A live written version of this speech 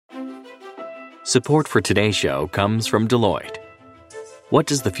Support for today's show comes from Deloitte. What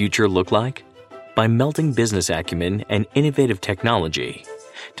does the future look like? By melding business acumen and innovative technology,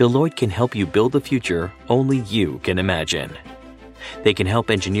 Deloitte can help you build the future only you can imagine. They can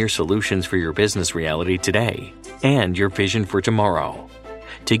help engineer solutions for your business reality today and your vision for tomorrow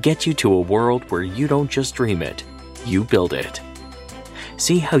to get you to a world where you don't just dream it, you build it.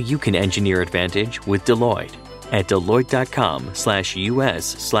 See how you can engineer advantage with Deloitte at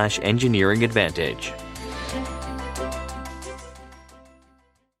deloitte.com/US/engineering advantage.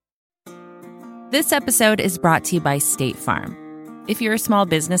 This episode is brought to you by State Farm. If you're a small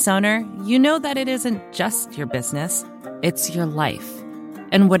business owner, you know that it isn't just your business, it's your life.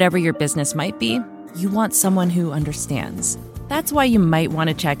 And whatever your business might be, you want someone who understands. That's why you might want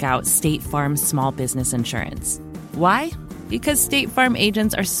to check out State Farm Small Business Insurance. Why? Because State Farm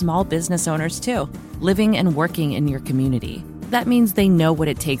agents are small business owners too, living and working in your community. That means they know what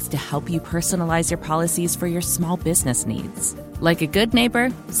it takes to help you personalize your policies for your small business needs. Like a good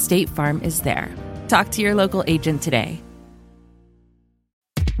neighbor, State Farm is there. Talk to your local agent today.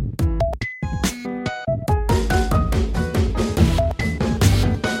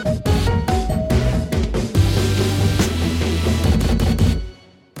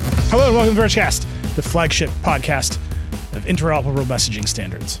 Hello and welcome to RCS, the flagship podcast of interoperable messaging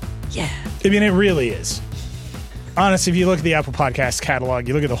standards. Yeah. I mean, it really is. Honestly, if you look at the Apple Podcast catalog,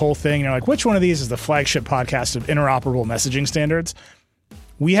 you look at the whole thing, and you're like, which one of these is the flagship podcast of interoperable messaging standards?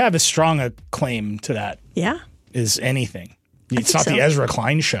 We have as strong a claim to that as anything. It's not the Ezra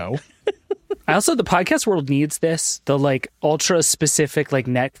Klein show. Also, the podcast world needs this. The ultra specific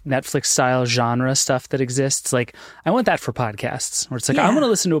Netflix style genre stuff that exists. I want that for podcasts. Where it's I want to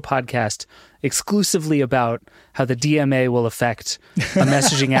listen to a podcast exclusively about how the DMA will affect a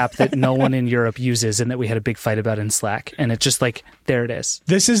messaging app that no one in Europe uses and that we had a big fight about in Slack. And it's just there it is.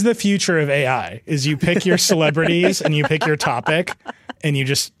 This is the future of AI, is you pick your celebrities and you pick your topic and you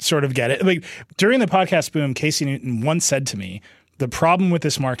just sort of get it. During the podcast boom, Casey Newton once said to me, the problem with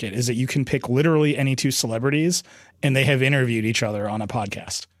this market is that you can pick literally any two celebrities and they have interviewed each other on a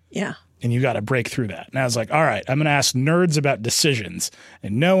podcast. Yeah. And you got to break through that. And I was like, all right, I'm going to ask nerds about decisions.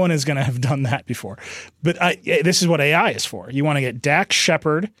 And no one is going to have done that before. But this is what AI is for. You want to get Dax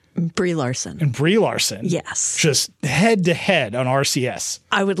Shepard. Brie Larson. And Brie Larson. Yes. Just head to head on RCS.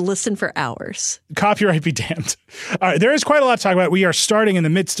 I would listen for hours. Copyright be damned. All right, there is quite a lot to talk about. We are starting in the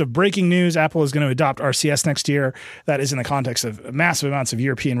midst of breaking news. Apple is going to adopt RCS next year. That is in the context of massive amounts of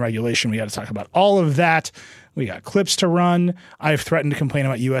European regulation. We got to talk about all of that. We got clips to run. I've threatened to complain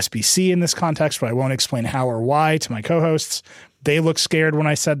about USB-C in this context, but I won't explain how or why to my co-hosts. They look scared when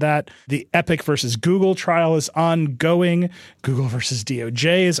I said that. The Epic versus Google trial is ongoing. Google versus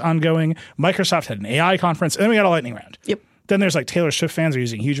DOJ is ongoing. Microsoft had an AI conference. And then we got a lightning round. Yep. Then there's Taylor Swift fans are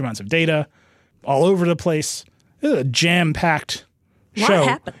using huge amounts of data all over the place. This is a jam-packed show. What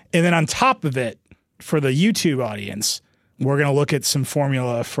happened? And then on top of it, for the YouTube audience, we're going to look at some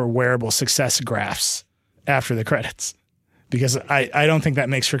formula for wearable success graphs after the credits, because I don't think that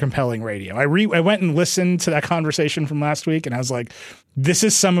makes for compelling radio. I went and listened to that conversation from last week, and I was like, this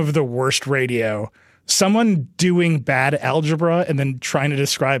is some of the worst radio. Someone doing bad algebra and then trying to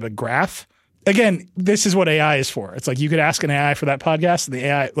describe a graph. Again, this is what AI is for. It's you could ask an AI for that podcast, and the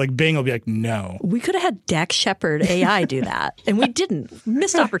AI, Bing will be like, no. We could have had Dax Shepard AI do that, and we didn't.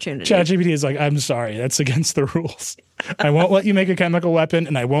 Missed opportunity. ChatGPT is I'm sorry, that's against the rules. I won't let you make a chemical weapon,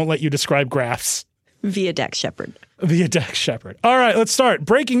 and I won't let you describe graphs. Via Dax Shepard. Via Dax Shepard. All right, let's start.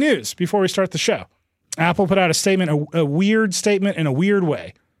 Breaking news before we start the show. Apple put out a statement, a weird statement in a weird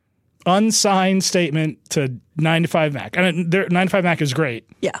way. Unsigned statement to 9to5Mac. And 9to5Mac is great.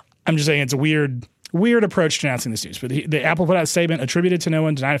 Yeah. I'm just saying it's a weird approach to announcing this news. But the Apple put out a statement attributed to no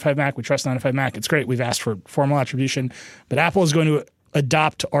one to 9to5Mac. We trust 9to5Mac. It's great. We've asked for formal attribution. But Apple is going to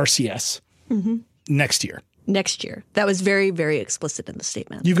adopt RCS next year. Next year. That was very, very explicit in the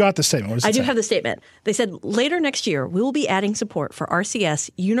statement. You got the statement. What does it say? I do have the statement. They said, later next year, we will be adding support for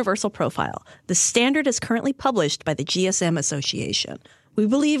RCS Universal Profile. The standard is currently published by the GSM Association. We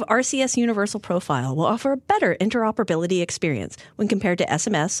believe RCS Universal Profile will offer a better interoperability experience when compared to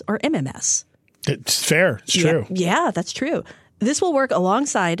SMS or MMS. It's fair. It's true. Yeah, that's true. This will work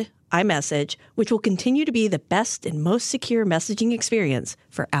alongside iMessage, which will continue to be the best and most secure messaging experience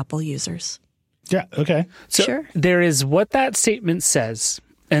for Apple users. Yeah, okay. So sure. There is what that statement says,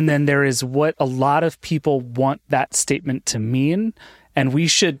 and then there is what a lot of people want that statement to mean, and we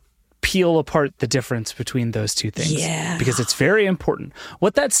should peel apart the difference between those two things. Yeah. Because it's very important.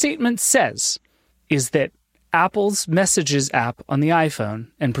 What that statement says is that Apple's Messages app on the iPhone,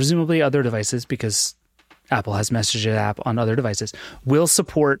 and presumably other devices, because Apple has Messages app on other devices, will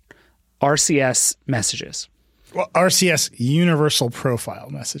support RCS messages. Well, RCS universal profile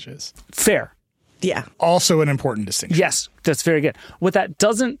messages. Fair. Yeah. Also an important distinction. Yes, that's very good. What that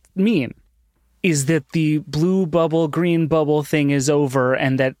doesn't mean is that the blue bubble, green bubble thing is over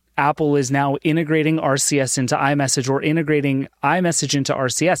and that Apple is now integrating RCS into iMessage or integrating iMessage into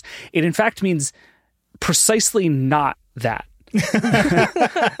RCS. It in fact means precisely not that.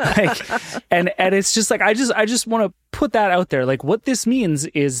 and it's just like I just want to put that out there. Like what this means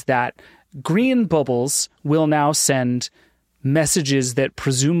is that green bubbles will now send messages that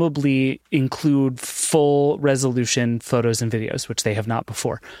presumably include full resolution photos and videos, which they have not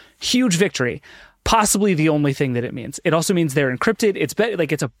before. Huge victory. Possibly the only thing that it means. It also means they're encrypted. It's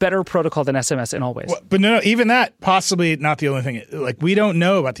it's a better protocol than SMS in all ways. Well, but no, even that possibly not the only thing. Like we don't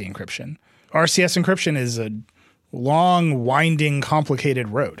know about the encryption. RCS encryption is a long, winding, complicated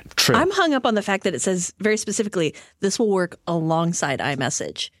road. True. I'm hung up on the fact that it says very specifically this will work alongside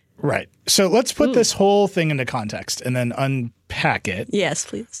iMessage. Right. So let's put this whole thing into context and then unpack it. Yes,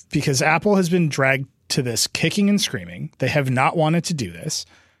 please. Because Apple has been dragged to this kicking and screaming. They have not wanted to do this.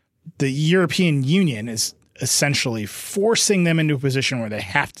 The European Union is essentially forcing them into a position where they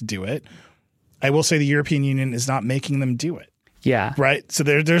have to do it. I will say the European Union is not making them do it. Yeah. Right. So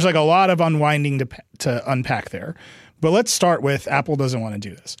there's like a lot of unwinding to unpack there. But let's start with Apple doesn't want to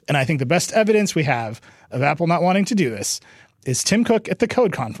do this. And I think the best evidence we have of Apple not wanting to do this is Tim Cook at the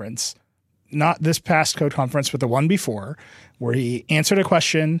Code Conference, not this past Code Conference, but the one before, where he answered a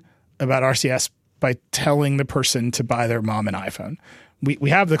question about RCS by telling the person to buy their mom an iPhone.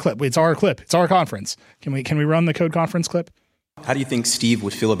 We have the clip. It's our clip. It's our conference. Can we run the Code Conference clip? How do you think Steve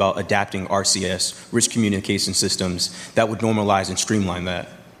would feel about adapting RCS, rich communication systems, that would normalize and streamline that?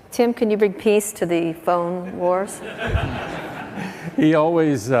 Tim, can you bring peace to the phone wars? He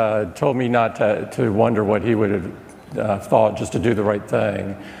always told me not to wonder what he would have thought, just to do the right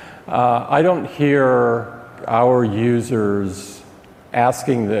thing. I don't hear our users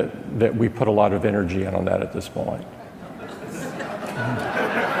asking that we put a lot of energy in on that at this point.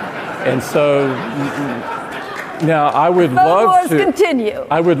 And so now I would love to continue.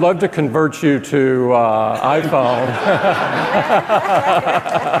 I would love to convert you to iPhone.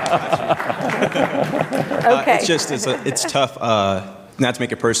 Okay. It's tough. Not to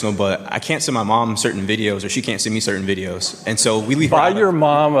make it personal, but I can't send my mom certain videos, or she can't send me certain videos, and so we leave. Buy your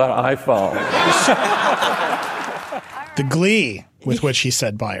mom an iPhone. The glee with which he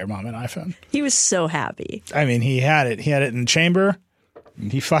said, "Buy your mom an iPhone." He was so happy. I mean, he had it. He had it in the chamber.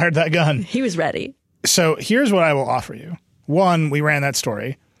 And he fired that gun. He was ready. So here's what I will offer you. One, we ran that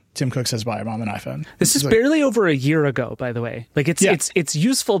story. Tim Cook says, buy your mom an iPhone. This is barely over a year ago, by the way. Like it's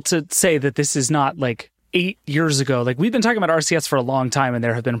useful to say that this is not like 8 years ago. Like we've been talking about RCS for a long time, and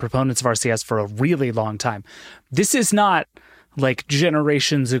there have been proponents of RCS for a really long time. This is not like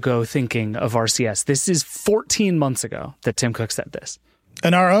generations ago thinking of RCS. This is 14 months ago that Tim Cook said this.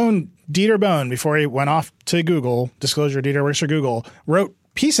 And our own Dieter Bohn, before he went off to Google, disclosure, Dieter works for Google, wrote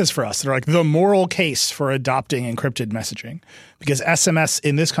pieces for us that are like the moral case for adopting encrypted messaging. Because SMS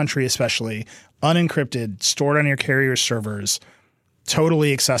in this country especially, unencrypted, stored on your carrier servers,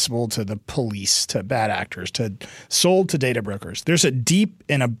 totally accessible to the police, to bad actors, sold to data brokers. There's a deep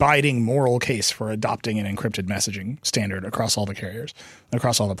and abiding moral case for adopting an encrypted messaging standard across all the carriers,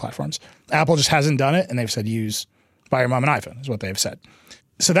 across all the platforms. Apple just hasn't done it, and they've said buy your mom an iPhone is what they've said.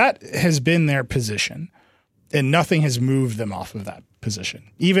 So that has been their position, and nothing has moved them off of that position.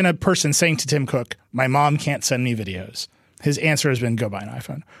 Even a person saying to Tim Cook, my mom can't send me videos, his answer has been go buy an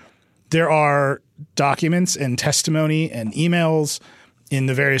iPhone. There are documents and testimony and emails in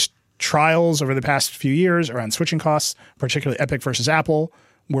the various trials over the past few years around switching costs, particularly Epic versus Apple,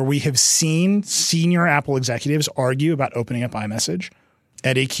 where we have seen senior Apple executives argue about opening up iMessage.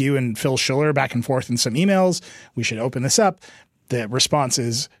 Eddie Q and Phil Schiller back and forth in some emails. We should open this up. The response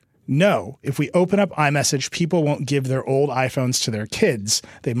is no. If we open up iMessage, people won't give their old iPhones to their kids.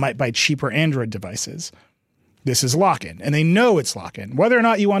 They might buy cheaper Android devices. This is lock-in, and they know it's lock-in. Whether or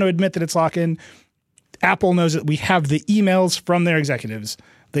not you want to admit that it's lock-in, Apple knows that we have the emails from their executives.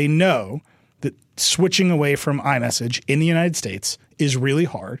 They know that switching away from iMessage in the United States is really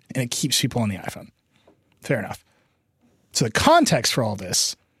hard, and it keeps people on the iPhone. Fair enough. So the context for all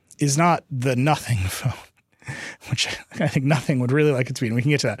this is not the nothing phone, which I think nothing would really like it to be, and we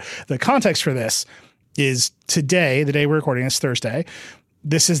can get to that. The context for this is today, the day we're recording this, Thursday.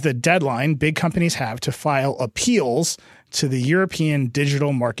 This is the deadline big companies have to file appeals to the European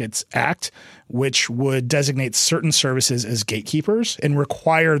Digital Markets Act, which would designate certain services as gatekeepers and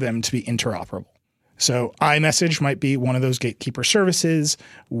require them to be interoperable. So iMessage might be one of those gatekeeper services.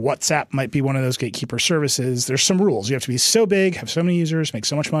 WhatsApp might be one of those gatekeeper services. There's some rules. You have to be so big, have so many users, make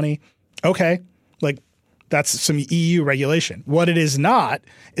so much money. Okay, like that's some EU regulation. What it is not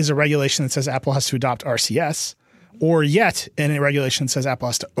is a regulation that says Apple has to adopt RCS, or yet in a regulation that says Apple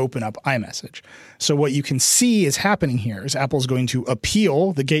has to open up iMessage. So what you can see is happening here is Apple's going to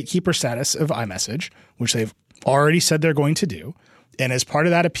appeal the gatekeeper status of iMessage, which they've already said they're going to do. And as part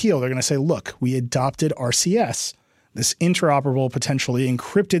of that appeal, they're going to say, look, we adopted RCS, this interoperable, potentially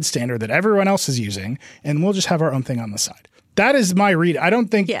encrypted standard that everyone else is using, and we'll just have our own thing on the side. That is my read. I don't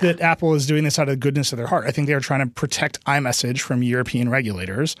think that Apple is doing this out of the goodness of their heart. I think they're trying to protect iMessage from European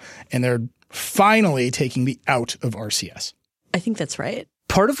regulators, and they're finally taking me out of RCS. I think that's right.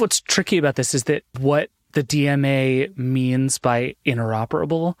 Part of what's tricky about this is that what the DMA means by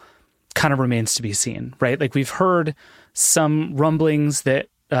interoperable kind of remains to be seen, right? Like we've heard some rumblings that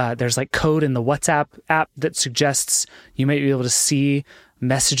there's like code in the WhatsApp app that suggests you might be able to see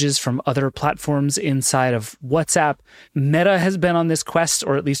messages from other platforms inside of WhatsApp. Meta has been on this quest,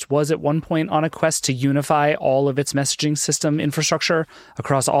 or at least was at one point on a quest to unify all of its messaging system infrastructure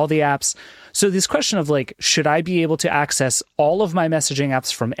across all the apps. So this question of like, should I be able to access all of my messaging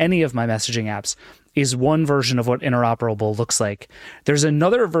apps from any of my messaging apps is one version of what interoperable looks like. There's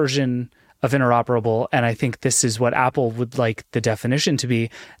another version of interoperable, and I think this is what Apple would like the definition to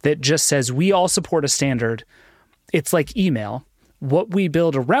be, that just says we all support a standard. It's like email. What we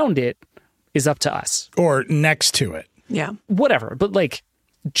build around it is up to us. Or next to it. Yeah. Whatever. But like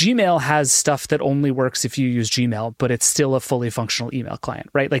Gmail has stuff that only works if you use Gmail, but it's still a fully functional email client,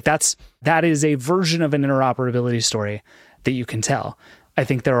 right? Like that is a version of an interoperability story that you can tell. I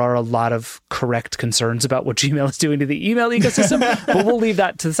think there are a lot of correct concerns about what Gmail is doing to the email ecosystem, but we'll leave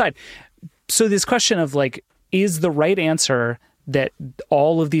that to the side. So this question of like, is the right answer that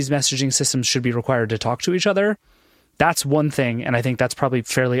all of these messaging systems should be required to talk to each other? That's one thing, and I think that's probably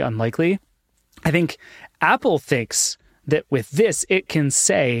fairly unlikely. I think Apple thinks that with this, it can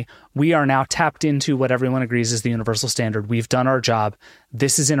say, we are now tapped into what everyone agrees is the universal standard. We've done our job.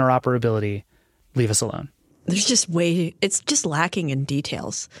 This is interoperability. Leave us alone. There's just it's just lacking in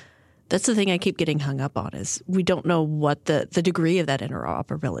details. That's the thing I keep getting hung up on is we don't know what the degree of that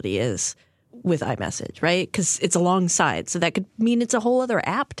interoperability is with iMessage, right? Because it's alongside. So that could mean it's a whole other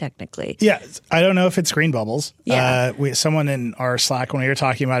app technically. Yeah. I don't know if it's green bubbles. Yeah. Someone in our Slack, when we were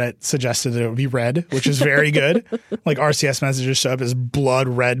talking about it, suggested that it would be red, which is very good. Like RCS messages show up as blood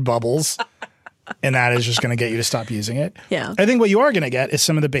red bubbles. And that is just going to get you to stop using it. Yeah. I think what you are going to get is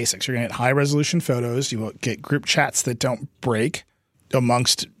some of the basics. You're going to get high resolution photos. You will get group chats that don't break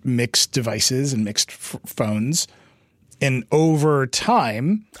amongst mixed devices and mixed phones. And over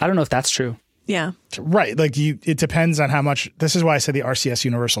time, I don't know if that's true. Yeah. Right. Like it depends on how much. This is why I said the RCS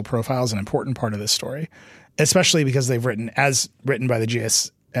universal profile is an important part of this story, especially because they've written by the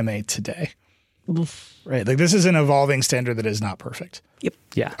GSMA today. Oof. Right. Like this is an evolving standard that is not perfect. Yep.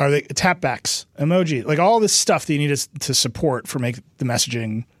 Yeah. Are they tapbacks, emoji, like all this stuff that you need to support for make the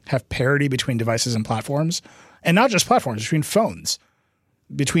messaging have parity between devices and platforms, and not just platforms, between phones,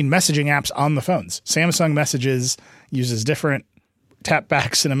 between messaging apps on the phones. Samsung Messages uses different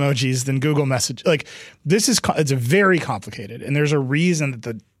tapbacks and emojis than Google Message. Like this is it's very complicated, and there's a reason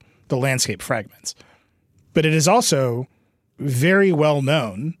that the landscape fragments. But it is also very well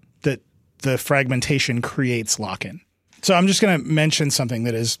known that the fragmentation creates lock-in. So I'm just going to mention something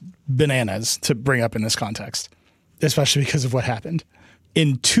that is bananas to bring up in this context, especially because of what happened.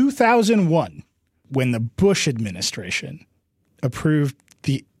 In 2001, when the Bush administration approved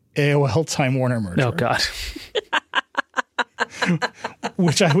the AOL Time Warner merger. Oh, God.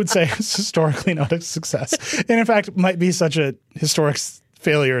 Which I would say is historically not a success. And in fact, might be such a historic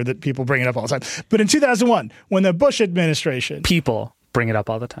failure that people bring it up all the time. But in 2001, when the Bush administration... People bring it up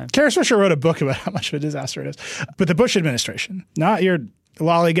all the time. Kara Swisher wrote a book about how much of a disaster it is. But the Bush administration, not your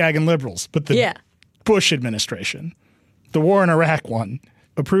lollygagging liberals, but the Bush administration, the war in Iraq one,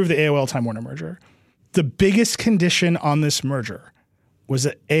 approved the AOL Time Warner merger. The biggest condition on this merger was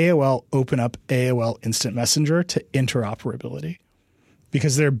that AOL open up AOL Instant Messenger to interoperability.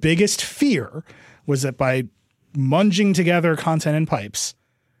 Because their biggest fear was that by munging together content in pipes,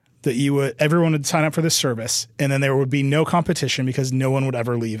 that everyone would sign up for this service, and then there would be no competition because no one would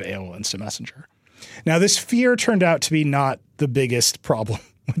ever leave AOL Instant Messenger. Now, this fear turned out to be not the biggest problem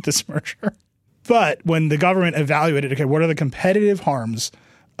with this merger. But when the government evaluated, okay, what are the competitive harms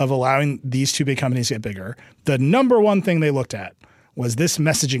of allowing these two big companies to get bigger, the number one thing they looked at was this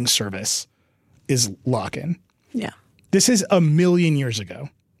messaging service is lock-in. Yeah. This is 1 million years ago.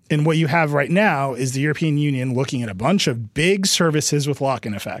 And what you have right now is the European Union looking at a bunch of big services with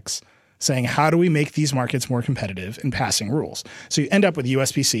lock-in effects, saying, how do we make these markets more competitive and passing rules? So you end up with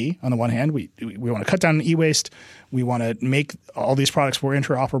USB-C on the one hand. We want to cut down on e-waste. We want to make all these products more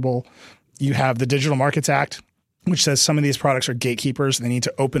interoperable. You have the Digital Markets Act, which says some of these products are gatekeepers and they need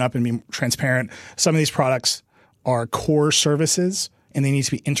to open up and be transparent. Some of these products are core services and they need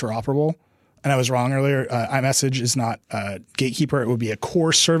to be interoperable. And I was wrong earlier. iMessage is not a gatekeeper. It would be a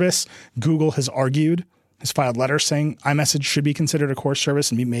core service. Google has filed letters saying iMessage should be considered a core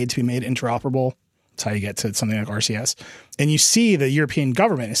service and be made interoperable. That's how you get to something like RCS. And you see the European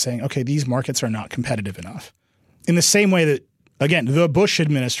government is saying, okay, these markets are not competitive enough. In the same way that, again, the Bush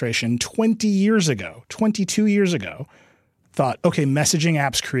administration 22 years ago, thought, okay, messaging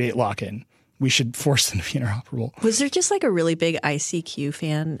apps create lock-in. We should force them to be interoperable. Was there just like a really big ICQ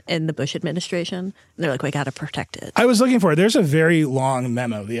fan in the Bush administration? And they're like, we got to protect it. I was looking for it. There's a very long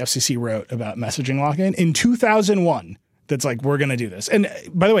memo the FCC wrote about messaging lock-in in 2001 that's like, we're going to do this. And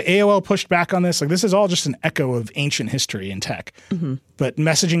by the way, AOL pushed back on this. Like, this is all just an echo of ancient history in tech. Mm-hmm. But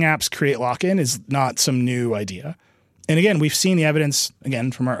messaging apps create lock-in is not some new idea. And again, we've seen the evidence,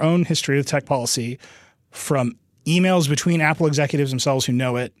 again, from our own history of tech policy, from emails between Apple executives themselves who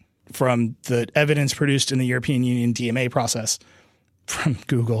know it, from the evidence produced in the European Union DMA process, from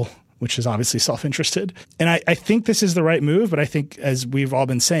Google, which is obviously self-interested. And I think this is the right move, but I think, as we've all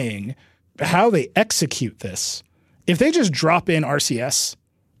been saying, how they execute this, if they just drop in RCS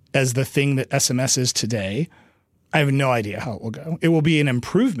as the thing that SMS is today, I have no idea how it will go. It will be an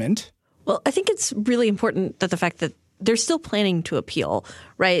improvement. Well, I think it's really important that the fact that they're still planning to appeal,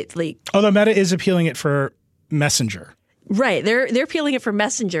 right? Like, although Meta is appealing it for Messenger. Right. They're appealing it for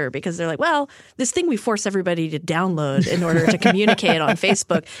Messenger because they're like, well, this thing we force everybody to download in order to communicate on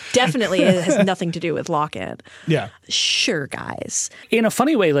Facebook definitely has nothing to do with lock-in. Yeah. Sure, guys. In a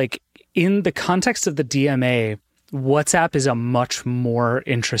funny way, like in the context of the DMA, WhatsApp is a much more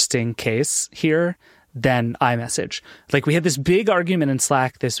interesting case here than iMessage. Like, we had this big argument in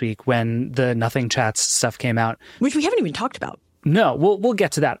Slack this week when the Nothing Chats stuff came out. Which we haven't even talked about. No, we'll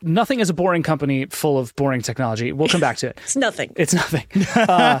get to that. Nothing is a boring company full of boring technology. We'll come back to it. It's nothing. It's nothing.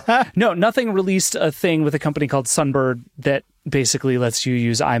 No, Nothing released a thing with a company called Sunbird that basically lets you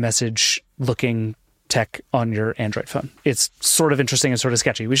use iMessage-looking tech on your Android phone. It's sort of interesting and sort of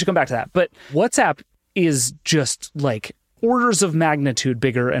sketchy. We should come back to that. But WhatsApp is just like orders of magnitude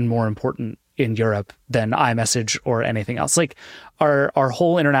bigger and more important in Europe than iMessage or anything else. Like our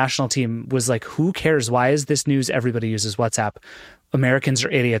whole international team was like, who cares? Why is this news? Everybody uses WhatsApp. Americans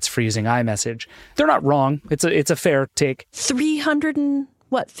are idiots for using iMessage. They're not wrong. It's a fair take. 15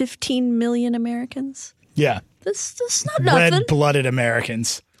 million Americans? Yeah. That's not nothing. Red-blooded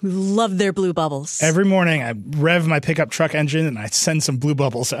Americans. We love their blue bubbles. Every morning I rev my pickup truck engine and I send some blue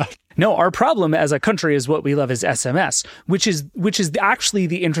bubbles out. No, our problem as a country is what we love is SMS, which is actually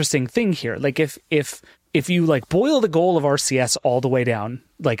the interesting thing here. Like if you like boil the goal of RCS all the way down,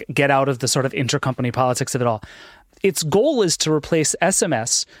 like get out of the sort of intercompany politics of it all, its goal is to replace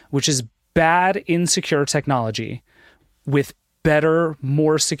SMS, which is bad, insecure technology, with better,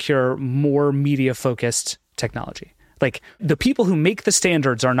 more secure, more media-focused technology. Like, the people who make the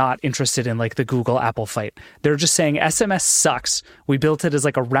standards are not interested in like the Google Apple fight. They're just saying SMS sucks. We built it as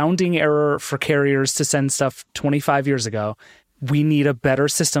like a rounding error for carriers to send stuff 25 years ago. We need a better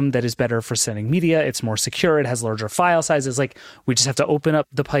system that is better for sending media. It's more secure. It has larger file sizes. Like, we just have to open up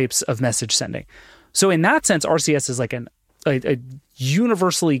the pipes of message sending. So in that sense, RCS is like a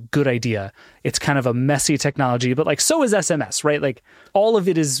universally good idea. It's kind of a messy technology, but like so is SMS, right? Like all of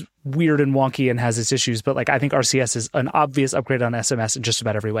it is weird and wonky and has its issues, but like I think RCS is an obvious upgrade on SMS in just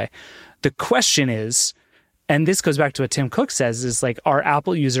about every way. The question is, and this goes back to what Tim Cook says, is like, are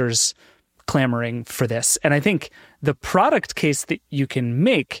Apple users clamoring for this? And I think the product case that you can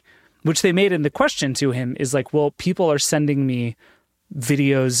make, which they made in the question to him, is like, well, people are sending me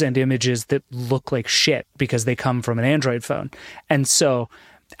videos and images that look like shit because they come from an Android phone. And so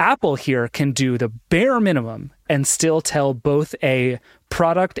Apple here can do the bare minimum and still tell both a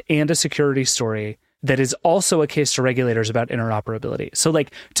product and a security story that is also a case to regulators about interoperability. So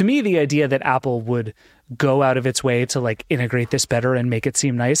like, to me, the idea that Apple would go out of its way to like integrate this better and make it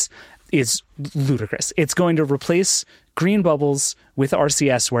seem nice is ludicrous. It's going to replace green bubbles with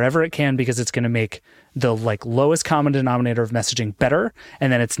RCS wherever it can because it's going to make the like lowest common denominator of messaging better,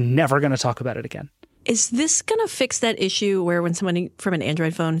 and then it's never going to talk about it again. Is this going to fix that issue where when somebody from an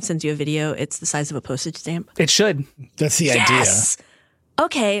Android phone sends you a video, it's the size of a postage stamp? It should. That's the yes! idea.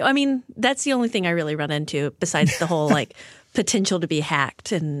 Okay. I mean, that's the only thing I really run into besides the whole like potential to be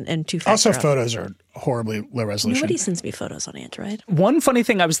hacked and two-factor. Also, photos are horribly low resolution. Nobody sends me photos on Android. One funny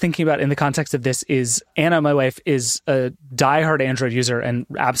thing I was thinking about in the context of this is Anna, my wife, is a diehard Android user and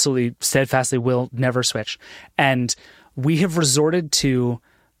absolutely steadfastly will never switch. And we have resorted to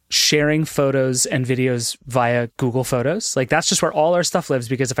sharing photos and videos via Google Photos. Like, that's just where all our stuff lives,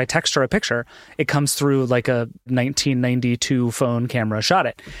 because if I text her a picture, it comes through like a 1992 phone camera shot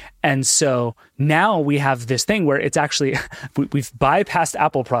it. And so now we have this thing where it's actually, we've bypassed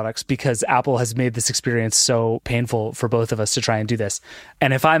Apple products because Apple has made this experience so painful for both of us to try and do this.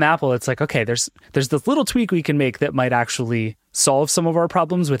 And if I'm Apple, it's like, okay, there's this little tweak we can make that might actually solve some of our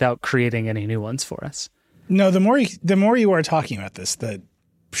problems without creating any new ones for us. No, the more you are talking about this, the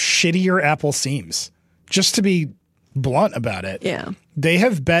shittier Apple seems. Just to be blunt about it. Yeah. They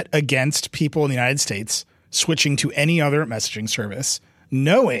have bet against people in the United States switching to any other messaging service,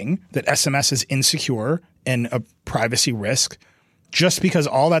 knowing that SMS is insecure and a privacy risk, just because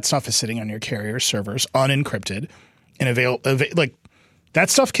all that stuff is sitting on your carrier servers, unencrypted, and like that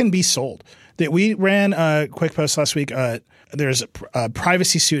stuff can be sold. That we ran a quick post last week. There's a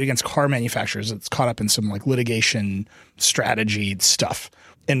privacy suit against car manufacturers that's caught up in some like litigation strategy stuff.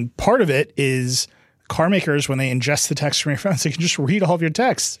 And part of it is car makers, when they ingest the text from your phones, they can just read all of your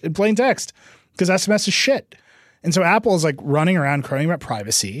texts in plain text because SMS is shit. And so Apple is like running around crowing about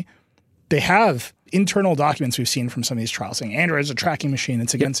privacy. They have internal documents we've seen from some of these trials saying Android is a tracking machine.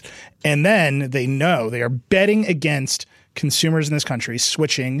 It's against, and then they know they are betting against consumers in this country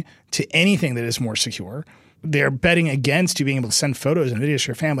switching to anything that is more secure. They're betting against you being able to send photos and videos to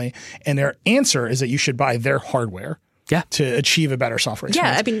your family. And their answer is that you should buy their hardware to achieve a better software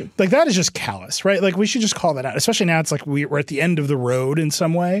experience. Yeah, I mean, like that is just callous, right? Like we should just call that out, especially now it's like we're at the end of the road in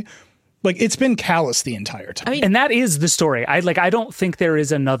some way. Like it's been callous the entire time. I mean, and that is the story. I don't think there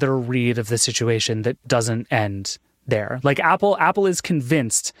is another read of the situation that doesn't end there. Like Apple is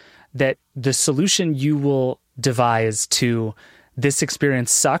convinced that the solution you will devise to this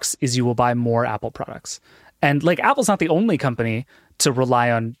experience sucks is you will buy more Apple products. And like Apple's not the only company to rely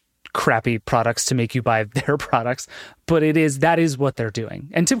on crappy products to make you buy their products, but that is what they're doing.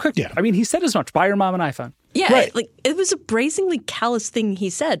 And Tim Cook, I mean, he said as much, buy your mom an iPhone. Yeah, right. like it was a brazenly callous thing he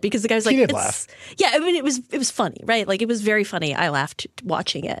said because the guy's like, he did laugh. Yeah, I mean, it was funny, right? Like it was very funny. I laughed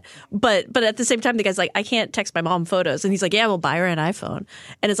watching it, but at the same time, the guy's like, I can't text my mom photos, and he's like, yeah, we'll buy her an iPhone.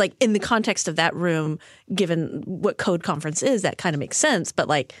 And it's like in the context of that room, given what Code Conference is, that kind of makes sense. But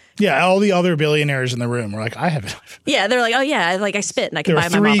like, yeah, all the other billionaires in the room were like, I have an iPhone. Yeah, they're like, oh yeah, like I spit and I can buy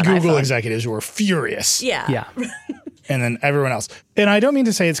my mom an iPhone. There were 3 Google executives who were furious. Yeah. And then everyone else. And I don't mean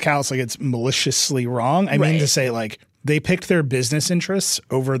to say it's callous, like it's maliciously wrong. I mean to say like they picked their business interests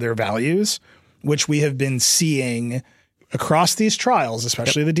over their values, which we have been seeing across these trials,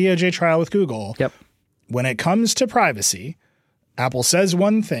 especially the DOJ trial with Google. Yep. When it comes to privacy, Apple says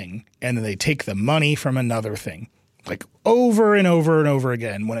one thing and then they take the money from another thing. Like over and over and over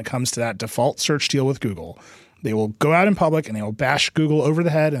again when it comes to that default search deal with Google. They will go out in public and they will bash Google over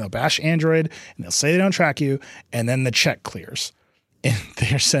the head and they'll bash Android and they'll say they don't track you and then the check clears. And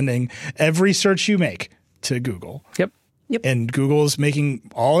they're sending every search you make to Google. Yep. And Google is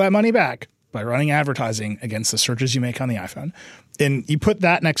making all that money back by running advertising against the searches you make on the iPhone. And you put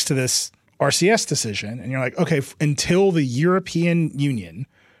that next to this RCS decision and you're like, okay, until the European Union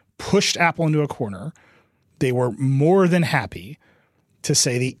pushed Apple into a corner, they were more than happy to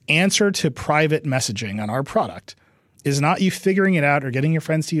say the answer to private messaging on our product is not you figuring it out or getting your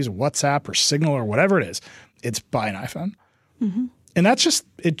friends to use WhatsApp or Signal or whatever it is. It's buy an iPhone. Mm-hmm. And that's just,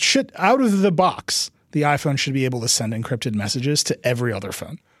 it should, out of the box, the iPhone should be able to send encrypted messages to every other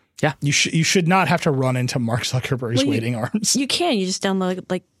phone. Yeah. You should not have to run into Mark Zuckerberg's waiting arms. You can. You just download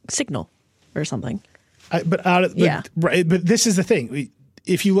like Signal or something. But this is the thing.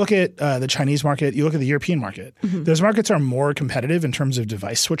 If you look at the Chinese market, you look at the European market, those markets are more competitive in terms of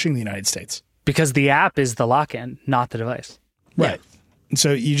device switching than the United States. Because the app is the lock-in, not the device. Right. Yeah. And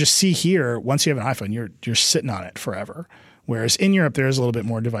so you just see here, once you have an iPhone, you're sitting on it forever. Whereas in Europe, there is a little bit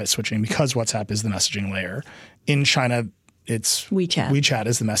more device switching because WhatsApp is the messaging layer. In China, it's WeChat. WeChat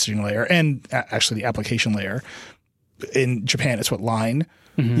is the messaging layer and actually the application layer. In Japan, it's what Line.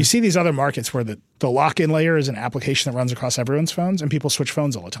 Mm-hmm. You see these other markets where the lock-in layer is an application that runs across everyone's phones and people switch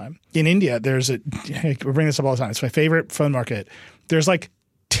phones all the time. In India, we bring this up all the time. It's my favorite phone market. There's like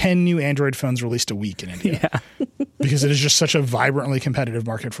 10 new Android phones released a week in India because it is just such a vibrantly competitive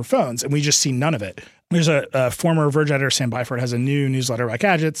market for phones. And we just see none of it. There's a former Verge editor, Sam Byford, has a new newsletter about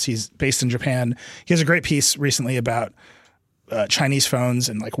gadgets. He's based in Japan. He has a great piece recently about Chinese phones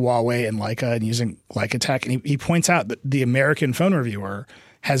and like Huawei and Leica and using Leica tech. And he points out that the American phone reviewer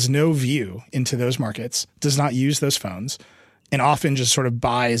has no view into those markets, does not use those phones, and often just sort of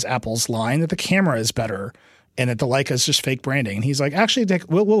buys Apple's line that the camera is better and that the Leica is just fake branding. And he's like, actually,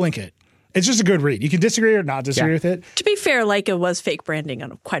 we'll link it. It's just a good read. You can disagree or not disagree with it. To be fair, Leica was fake branding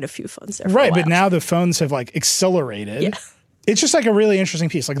on quite a few phones there for right, a while. but now the phones have like accelerated. Yeah. It's just like a really interesting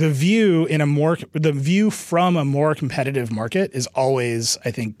piece. Like the view from a more competitive market is always,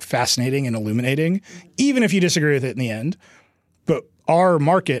 I think, fascinating and illuminating, even if you disagree with it in the end. But our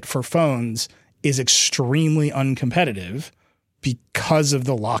market for phones is extremely uncompetitive because of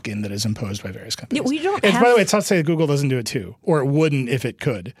the lock-in that is imposed by various companies. Yeah, by the way, it's not to say that Google doesn't do it too, or it wouldn't if it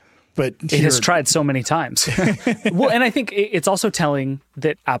could. But it has tried so many times. Well, and I think it's also telling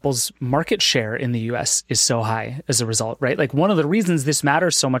that Apple's market share in the US is so high as a result, right? Like one of the reasons this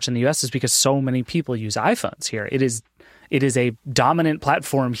matters so much in the US is because so many people use iPhones here. It is a dominant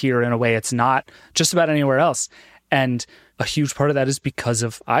platform here in a way it's not just about anywhere else. And a huge part of that is because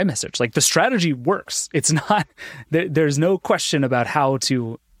of iMessage. Like the strategy works. It's not, there's no question about how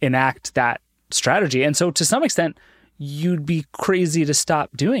to enact that strategy. And so to some extent, you'd be crazy to stop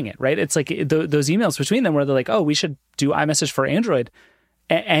doing it, right? It's like those emails between them where they're like, oh, we should do iMessage for Android.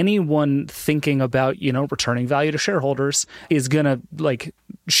 Anyone thinking about, returning value to shareholders is going to like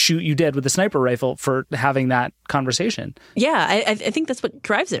shoot you dead with a sniper rifle for having that conversation. Yeah, I think that's what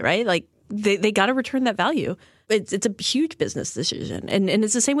drives it, right? Like they got to return that value. It's a huge business decision. And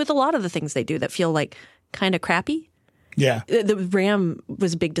it's the same with a lot of the things they do that feel like kind of crappy. Yeah. The RAM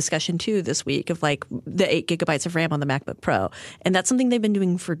was a big discussion too this week of like the 8 gigabytes of RAM on the MacBook Pro. And that's something they've been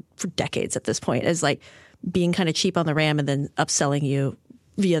doing for decades at this point, is like being kind of cheap on the RAM and then upselling you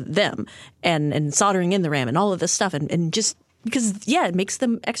via them and soldering in the RAM and all of this stuff. And just because, it makes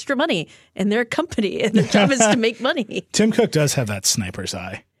them extra money and they're a company and their job is to make money. Tim Cook does have that sniper's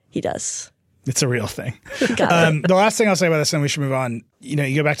eye. He does. It's a real thing. The last thing I'll say about this, and we should move on.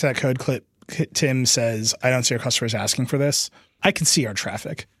 You go back to that code clip. Tim says, I don't see our customers asking for this. I can see our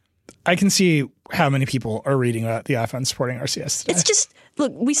traffic. I can see how many people are reading about the iPhone supporting RCS today. It's just,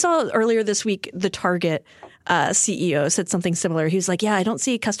 look, we saw earlier this week, the Target CEO said something similar. He was like, I don't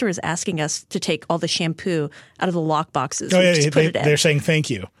see customers asking us to take all the shampoo out of the lock boxes. Oh, yeah, they're saying thank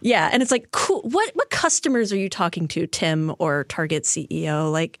you. Yeah, and it's like, cool. What customers are you talking to, Tim or Target CEO?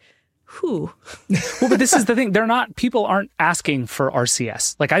 Like, who? Well, but this is the thing. People aren't asking for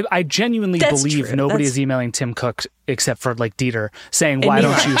RCS. Like I genuinely believe true. Nobody is emailing Tim Cook except for like Dieter saying, why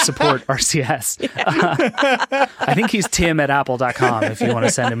don't you support RCS? I think he's tim@apple.com if you want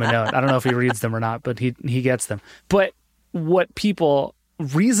to send him a note. I don't know if he reads them or not, but he gets them. But what people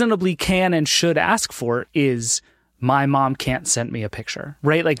reasonably can and should ask for is my mom can't send me a picture,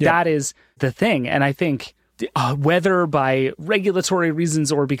 right? Like that is the thing. And I think whether by regulatory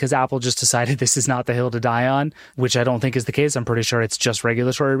reasons or because Apple just decided this is not the hill to die on, which I don't think is the case. I'm pretty sure it's just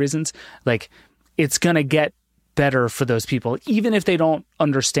regulatory reasons. Like it's going to get better for those people, even if they don't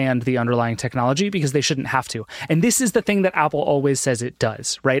understand the underlying technology, because they shouldn't have to. And this is the thing that Apple always says it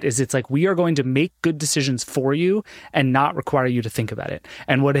does, right? It's like, we are going to make good decisions for you and not require you to think about it.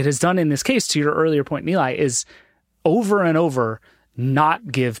 And what it has done in this case, to your earlier point, Nilay, is over and over not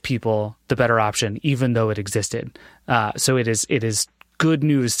give people the better option, even though it existed. So it is good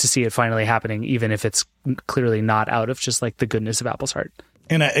news to see it finally happening, even if it's clearly not out of just like the goodness of Apple's heart.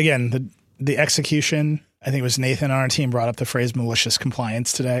 And again, the execution, I think it was Nathan on our team brought up the phrase malicious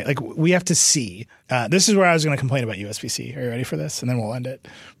compliance today. Like we have to see. This is where I was going to complain about USB-C. Are you ready for this? And then we'll end it.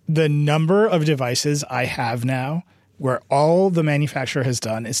 The number of devices I have now where all the manufacturer has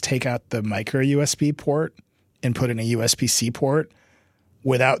done is take out the micro USB port and put in a USB-C port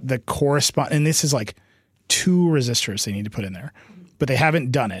without the corresponding, and this is like 2 resistors they need to put in there, but they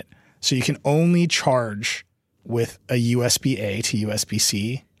haven't done it. So you can only charge with a USB-A to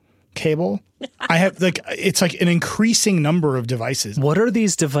USB-C cable. I have it's like an increasing number of devices. What are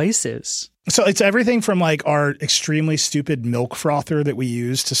these devices? So it's everything from like our extremely stupid milk frother that we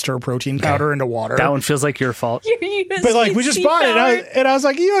use to stir protein powder into water. That one feels like your fault. But like we just bought it and I was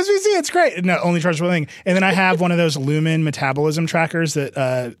like, USB-C, it's great. And only charges one thing. And then I have one of those Lumen metabolism trackers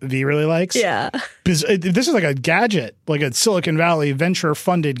that V really likes. Yeah. This is like a gadget, like a Silicon Valley venture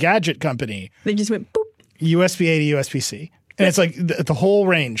funded gadget company. They just went boop. USB-A to USB-C. And it's like the whole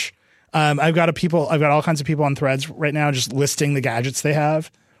range. I've got all kinds of people on Threads right now just listing the gadgets they have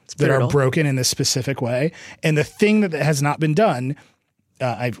that are broken in this specific way. And the thing that has not been done,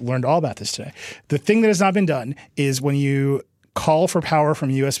 I've learned all about this today. The thing that has not been done is when you call for power from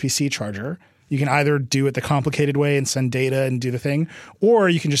USB-C charger, you can either do it the complicated way and send data and do the thing, or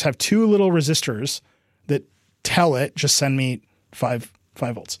you can just have 2 little resistors that tell it, just send me 5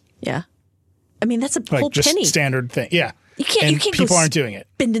 volts. Yeah. I mean, that's a whole just penny. Standard thing. Yeah. You can't people go aren't doing it.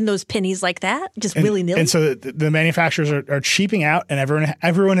 Spending those pennies like that, just willy-nilly. And so the manufacturers are cheaping out, and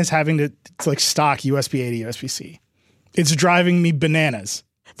everyone is having to like stock USB-A to USB-C. It's driving me bananas.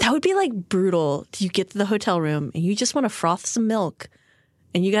 That would be like brutal. You get to the hotel room and you just want to froth some milk,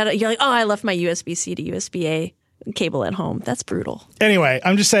 and you're like, oh, I left my USB-C to USB-A cable at home. That's brutal. Anyway,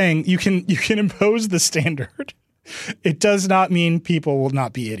 I'm just saying you can impose the standard. It does not mean people will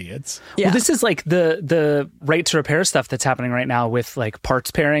not be idiots. Yeah. Well, this is like the right to repair stuff that's happening right now with like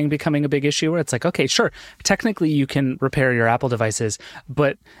parts pairing becoming a big issue, where it's like, okay, sure, technically you can repair your Apple devices,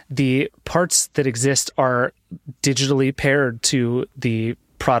 but the parts that exist are digitally paired to the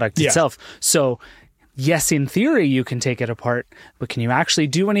product itself. So yes, in theory, you can take it apart, but can you actually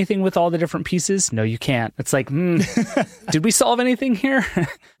do anything with all the different pieces? No, you can't. It's like, did we solve anything here?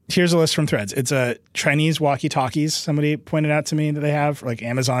 Here's a list from Threads. It's a Chinese walkie-talkies. Somebody pointed out to me that they have, like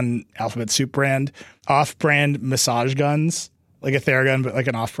Amazon Alphabet Soup brand, off-brand massage guns, like a Theragun, but like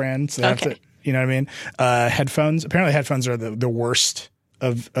an off-brand. So they have to, you know what I mean? Headphones. Apparently headphones are the worst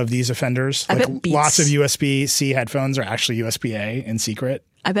of these offenders. I like bet Beats. Lots of USB-C headphones are actually USB-A in secret.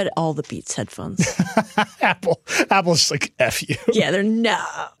 I bet all the Beats headphones. Apple's just like, F you. Yeah, they're no.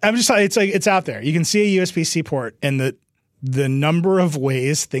 I'm just like, it's out there. You can see a USB-C port, and the number of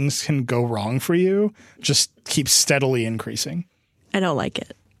ways things can go wrong for you just keeps steadily increasing. I don't like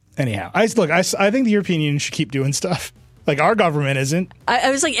it. Anyhow, I think the European Union should keep doing stuff. Like our government isn't.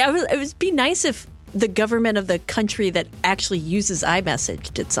 It would be nice if the government of the country that actually uses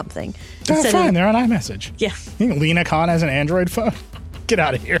iMessage did something. Fine, they're on iMessage. Yeah. You think Lena Khan has an Android phone? Get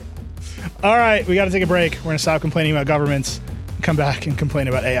out of here. All right, we got to take a break. We're going to stop complaining about governments and come back and complain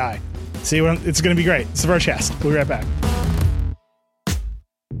about AI. See, it's going to be great. It's the Vergecast. We'll be right back.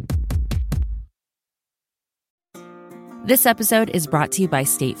 This episode is brought to you by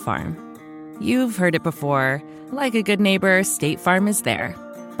State Farm. You've heard it before. Like a good neighbor, State Farm is there.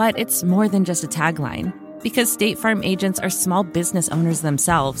 But it's more than just a tagline, because State Farm agents are small business owners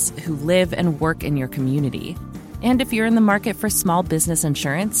themselves who live and work in your community. And if you're in the market for small business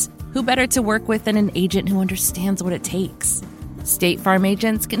insurance, who better to work with than an agent who understands what it takes? State Farm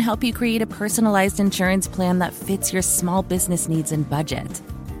agents can help you create a personalized insurance plan that fits your small business needs and budget.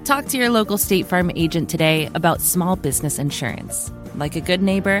 Talk to your local State Farm agent today about small business insurance. Like a good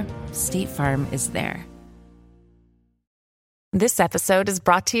neighbor, State Farm is there. This episode is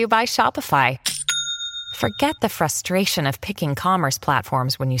brought to you by Shopify. Forget the frustration of picking commerce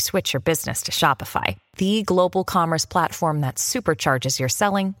platforms when you switch your business to Shopify, the global commerce platform that supercharges your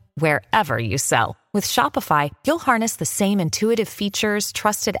selling wherever you sell. With Shopify, you'll harness the same intuitive features,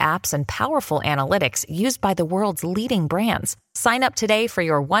 trusted apps, and powerful analytics used by the world's leading brands. Sign up today for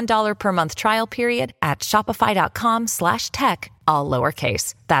your $1 per month trial period at shopify.com/tech, all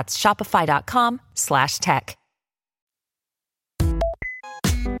lowercase. That's shopify.com/tech.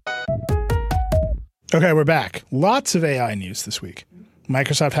 Okay, we're back. Lots of AI news this week.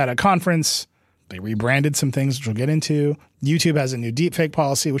 Microsoft had a conference. They rebranded some things, which we'll get into. YouTube has a new deepfake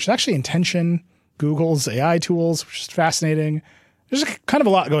policy, which is actually in tension. Google's AI tools, which is fascinating. There's kind of a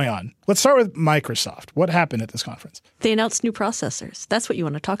lot going on. Let's start with Microsoft. What happened at this conference? They announced new processors. That's what you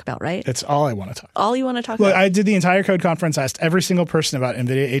want to talk about, right? It's all I want to talk about. All you want to talk about? about? I did the entire code conference. I asked every single person about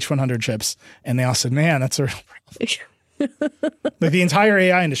NVIDIA H100 chips, and they all said, man, that's a real problem. Like the entire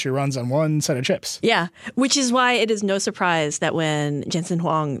AI industry runs on one set of chips. Yeah, which is why it is no surprise that when Jensen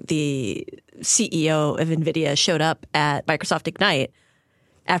Huang, the CEO of NVIDIA, showed up at Microsoft Ignite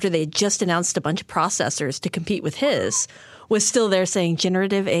after they had just announced a bunch of processors to compete with his, was still there saying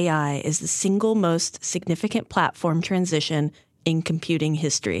generative AI is the single most significant platform transition in computing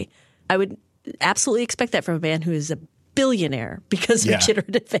history. I would absolutely expect that from a man who is a billionaire because of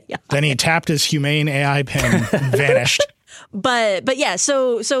generative AI. Then he tapped his humane AI pin and vanished. But yeah,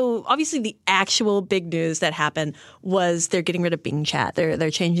 so obviously the actual big news that happened was they're getting rid of Bing Chat.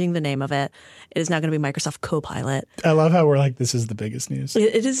 They're changing the name of it. It is now going to be Microsoft Copilot. I love how we're like, this is the biggest news.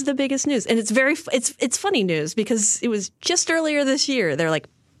 It is the biggest news, and it's funny news because it was just earlier this year. They're like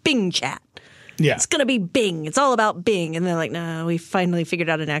Bing Chat. Yeah, it's going to be Bing. It's all about Bing, and they're like, no, we finally figured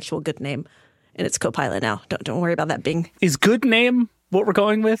out an actual good name. And it's Copilot now. Don't worry about that Bing. Is good name what we're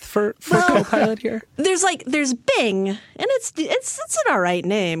going with for Copilot here? There's Bing, and it's an all right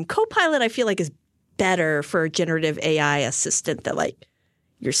name. Copilot, I feel like, is better for a generative AI assistant that like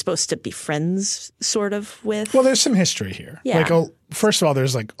you're supposed to be friends sort of with. Well, there's some history here. Yeah. Like, first of all,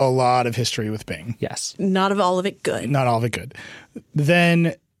 there's like a lot of history with Bing. Yes. Not all of it good. Not all of it good.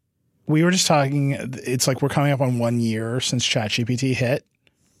 Then we were just talking. It's like we're coming up on 1 year since ChatGPT hit.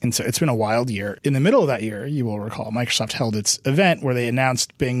 And so it's been a wild year. In the middle of that year, you will recall, Microsoft held its event where they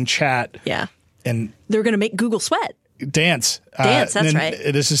announced Bing Chat. Yeah. And they're going to make Google sweat. Dance. Dance, that's right.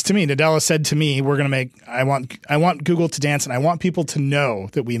 This is to me. Nadella said to me, we're going to I want Google to dance, and I want people to know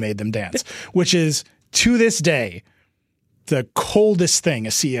that we made them dance, which is, to this day, the coldest thing a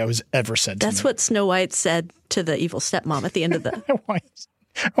CEO has ever said to me. That's what Snow White said to the evil stepmom at the end of the...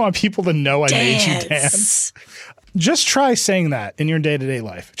 I want people to know I made you dance. Just try saying that in your day-to-day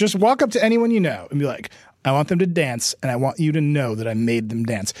life. Just walk up to anyone you know and be like, I want them to dance, and I want you to know that I made them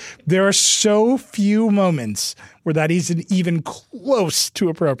dance. There are so few moments where that isn't even close to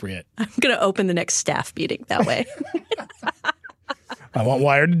appropriate. I'm going to open the next staff meeting that way. I want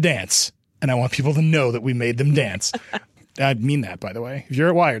Wired to dance, and I want people to know that we made them dance. I mean that, by the way. If you're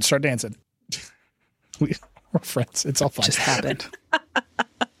at Wired, start dancing. We're friends. It's all fine. Just happened.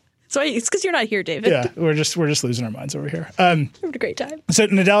 Sorry, it's because you're not here, David. Yeah, we're just losing our minds over here. We're having a great time. So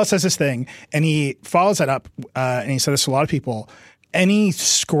Nadella says this thing, and he follows that up, and he said this to a lot of people. Any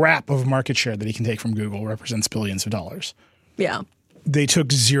scrap of market share that he can take from Google represents billions of dollars. Yeah. They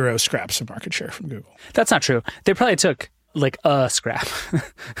took 0 scraps of market share from Google. That's not true. They probably took like a scrap.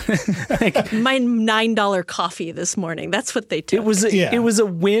 My $9 coffee this morning. That's what they took. It was a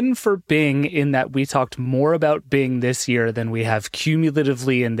win for Bing in that we talked more about Bing this year than we have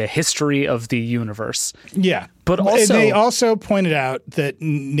cumulatively in the history of the universe. Yeah. But also, they also pointed out that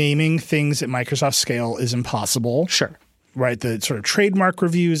naming things at Microsoft scale is impossible. Sure. Right? The sort of trademark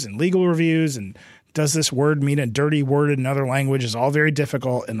reviews and legal reviews and does this word mean a dirty word in another language is all very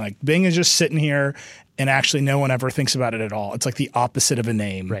difficult. And like Bing is just sitting here and actually no one ever thinks about it at all. It's like the opposite of a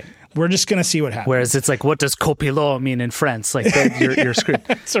name. Right. We're just going to see what happens. Whereas it's like, what does copilot mean in France? Like you're screwed.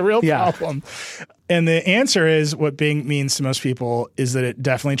 It's a real problem. And the answer is what Bing means to most people is that it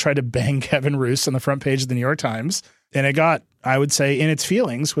definitely tried to bang Kevin Roose on the front page of the New York Times. And it got, I would say, in its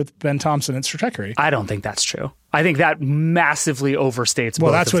feelings with Ben Thompson at Stratechery. I don't think that's true. I think that massively overstates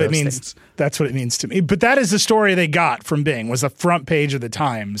both that's of what those it means. things. That's what it means to me. But that is the story they got from Bing, was the front page of the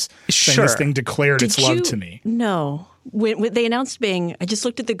Times saying this thing declared its love to me. No. When they announced Bing, I just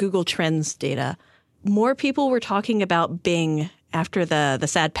looked at the Google Trends data. More people were talking about Bing after the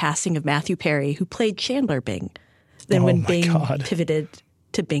sad passing of Matthew Perry, who played Chandler Bing, than when Bing pivoted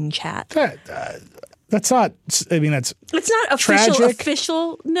to Bing Chat. That's not, I mean, it's not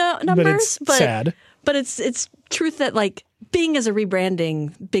official numbers, but sad. But it's truth that like Bing as a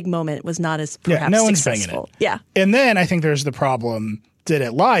rebranding big moment was not as perhaps no one's successful. banging it. Yeah. And then I think there's the problem that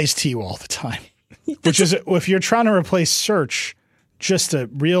it lies to you all the time, which is if you're trying to replace search, just a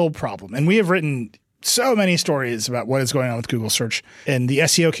real problem. And we have written so many stories about what is going on with Google search, and the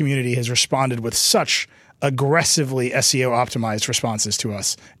SEO community has responded with such aggressively SEO optimized responses to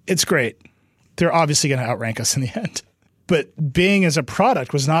us. It's great. They're obviously going to outrank us in the end. But Bing as a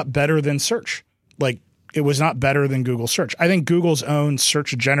product was not better than search. Like, it was not better than Google search. I think Google's own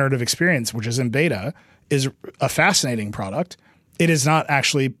search generative experience, which is in beta, is a fascinating product. It is not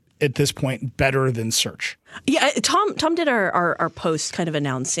actually, at this point, better than search. Yeah, Tom did our post kind of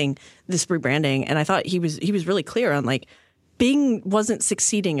announcing this rebranding, and I thought he was really clear on like Bing wasn't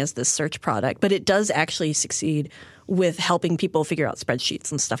succeeding as this search product, but it does actually succeed with helping people figure out spreadsheets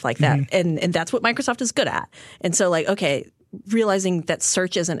and stuff like that. Mm-hmm. And that's what Microsoft is good at. And so like, okay, realizing that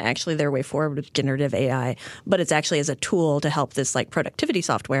search isn't actually their way forward with generative AI, but it's actually as a tool to help this like productivity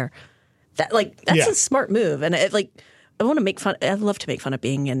software. That's a smart move. And it, like, I want to make fun. I love to make fun of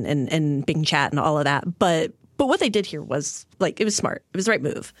Bing and Bing Chat and all of that. But what they did here was like, it was smart. It was the right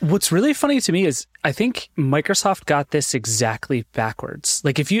move. What's really funny to me is I think Microsoft got this exactly backwards.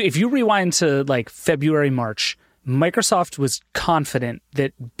 Like if you rewind to like February, March, Microsoft was confident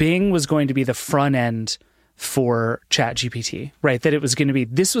that Bing was going to be the front end for ChatGPT, right? That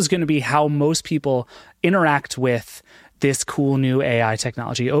this was going to be how most people interact with this cool new AI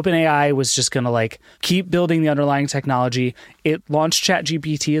technology. OpenAI was just going to like keep building the underlying technology. It launched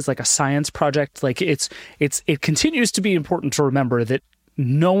ChatGPT as like a science project. Like it continues to be important to remember that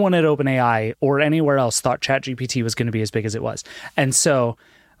no one at OpenAI or anywhere else thought ChatGPT was going to be as big as it was. And so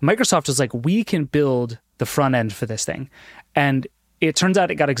Microsoft was like, we can build the front end for this thing. And it turns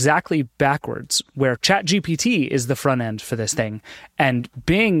out it got exactly backwards, where ChatGPT is the front end for this thing. And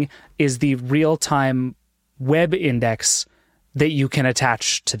Bing is the real-time web index that you can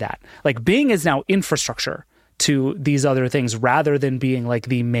attach to that. Like Bing is now infrastructure to these other things rather than being like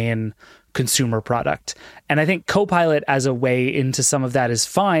the main consumer product. And I think Copilot as a way into some of that is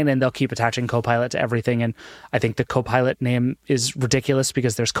fine, and they'll keep attaching Copilot to everything. And I think the Copilot name is ridiculous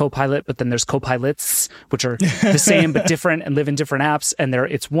because there's Copilot, but then there's Copilots, which are the same but different and live in different apps. And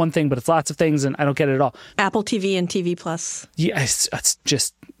it's one thing, but it's lots of things, and I don't get it at all. Apple TV and TV Plus. Yeah, it's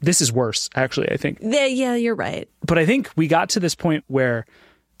just, this is worse, actually, I think. Yeah, you're right. But I think we got to this point where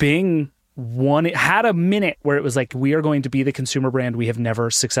Bing had a minute where it was like, we are going to be the consumer brand we have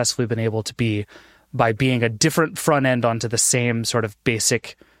never successfully been able to be by being a different front end onto the same sort of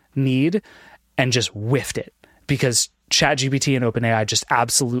basic need, and just whiffed it because ChatGPT and OpenAI just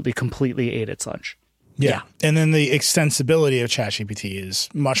absolutely completely ate its lunch. Yeah. And then the extensibility of ChatGPT is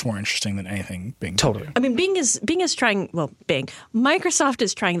much more interesting than anything Bing can do. I mean, Bing is trying, Microsoft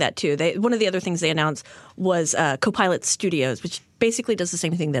is trying that too. One of the other things they announced was Copilot Studios, which basically does the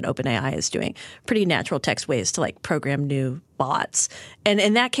same thing that OpenAI is doing. Pretty natural text ways to like program new bots. And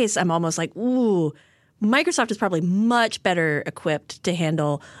in that case, I'm almost like, ooh, Microsoft is probably much better equipped to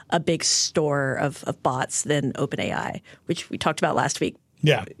handle a big store of bots than OpenAI, which we talked about last week.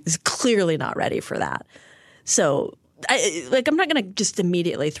 Yeah. Is clearly not ready for that. So I'm not going to just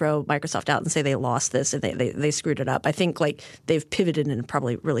immediately throw Microsoft out and say they lost this and they screwed it up. I think like they've pivoted in a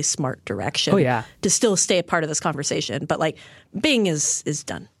probably really smart direction to still stay a part of this conversation. But like Bing is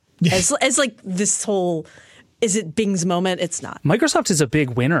done. As like this whole – is it Bing's moment? It's not. Microsoft is a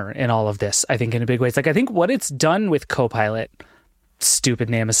big winner in all of this, I think, in a big way. It's like I think what it's done with Copilot,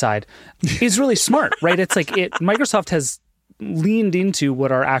 stupid name aside, is really smart, right? It's like Microsoft has leaned into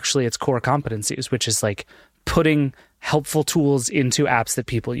what are actually its core competencies, which is like putting helpful tools into apps that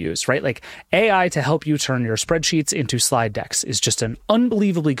people use, right? Like AI to help you turn your spreadsheets into slide decks is just an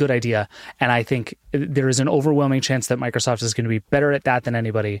unbelievably good idea. And I think there is an overwhelming chance that Microsoft is going to be better at that than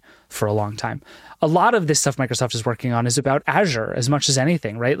anybody for a long time. A lot of this stuff Microsoft is working on is about Azure as much as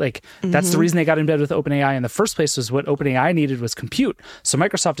anything, right? Like that's the reason they got in bed with OpenAI in the first place, was what OpenAI needed was compute. So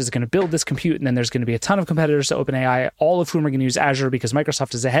Microsoft is going to build this compute, and then there's going to be a ton of competitors to OpenAI, all of whom are going to use Azure because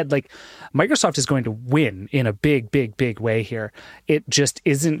Microsoft is ahead. Like Microsoft is going to win in a big way here. It just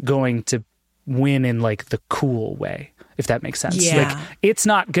isn't going to win in like the cool way, if that makes sense. Yeah. Like it's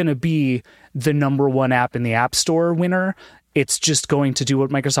not going to be the number one app in the App Store winner. It's just going to do what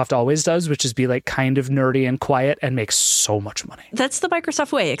Microsoft always does, which is be like kind of nerdy and quiet and make so much money. That's the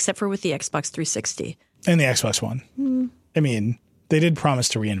Microsoft way, except for with the Xbox 360. And the Xbox One. I mean, they did promise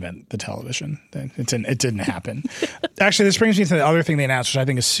to reinvent the television. It didn't happen. Actually, this brings me to the other thing they announced, which I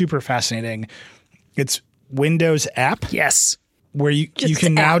think is super fascinating. It's Windows app. Yes. Where you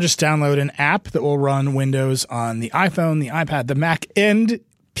can now just download an app that will run Windows on the iPhone, the iPad, the Mac, and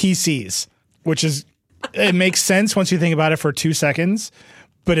PCs, which is, it makes sense once you think about it for 2 seconds,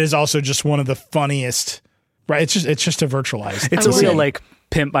 but is also just one of the funniest, right? It's just a virtualized. It's a real like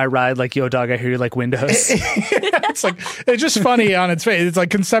pimp my ride, like, yo dog, I hear you like Windows. It's like, it's just funny on its face. It's like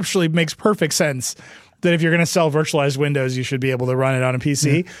conceptually makes perfect sense that if you're going to sell virtualized Windows, you should be able to run it on a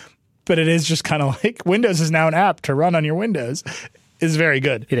PC. But it is just kind of like Windows is now an app to run on your Windows. Is very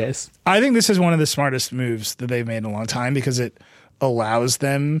good. It is. I think this is one of the smartest moves that they've made in a long time because it allows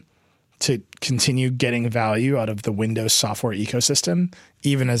them to continue getting value out of the Windows software ecosystem,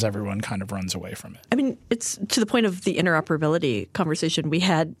 even as everyone kind of runs away from it. I mean, it's to the point of the interoperability conversation we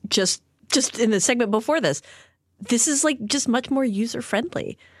had just in the segment before this. This is like just much more user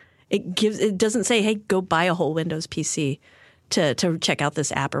friendly. It doesn't say, hey, go buy a whole Windows PC to check out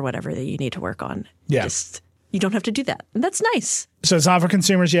this app or whatever that you need to work on. Yeah. You don't have to do that. And that's nice. So it's not for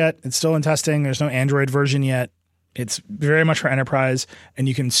consumers yet. It's still in testing. There's no Android version yet. It's very much for enterprise, and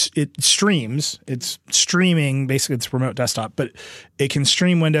it streams. It's streaming. Basically, it's remote desktop, but it can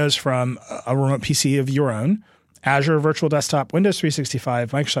stream Windows from a remote PC of your own, Azure Virtual Desktop, Windows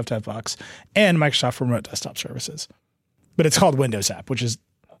 365, Microsoft Xbox, and Microsoft Remote Desktop Services. But it's called Windows App,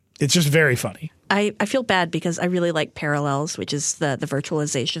 it's just very funny. I feel bad because I really like Parallels, which is the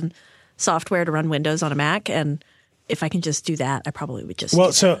virtualization software to run Windows on a Mac, and if I can just do that, I probably would just.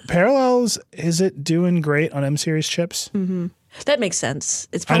 Well, so Parallels, is it doing great on M series chips? Mm-hmm. That makes sense.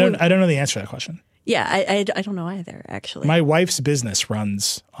 It's probably, I don't know the answer to that question. Yeah, I don't know either, actually. My wife's business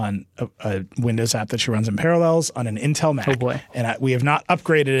runs on a Windows app that she runs in Parallels on an Intel Mac. Oh boy! And we have not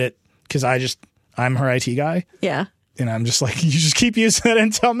upgraded it because I'm her IT guy. Yeah. And I'm just like, you just keep using that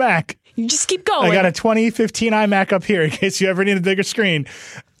Intel Mac. You just keep going. I got a 2015 iMac up here in case you ever need a bigger screen.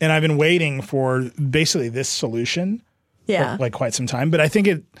 And I've been waiting for basically this solution for like quite some time. But I think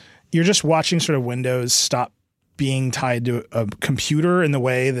you're just watching sort of Windows stop being tied to a computer in the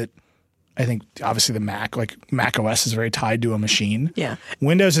way that I think obviously the Mac, like Mac OS is very tied to a machine. Yeah.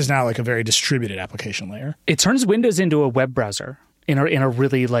 Windows is now like a very distributed application layer. It turns Windows into a web browser in a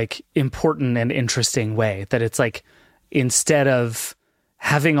really like important and interesting way, that it's like instead of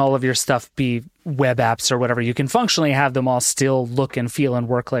having all of your stuff be web apps or whatever, you can functionally have them all still look and feel and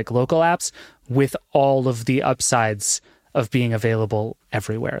work like local apps with all of the upsides of being available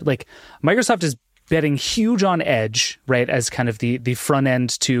everywhere. Like Microsoft is betting huge on Edge, right, as kind of the front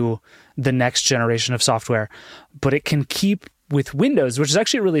end to the next generation of software, but it can keep with Windows, which is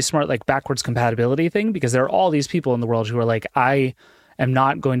actually a really smart like backwards compatibility thing, because there are all these people in the world who are like, I am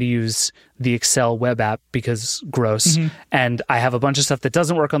not going to use the Excel web app because gross. And I have a bunch of stuff that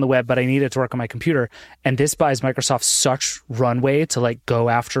doesn't work on the web, but I need it to work on my computer. And this buys Microsoft such runway to like go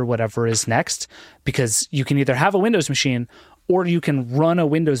after whatever is next, because you can either have a Windows machine or you can run a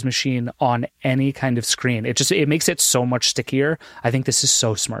Windows machine on any kind of screen. It makes it so much stickier. I think this is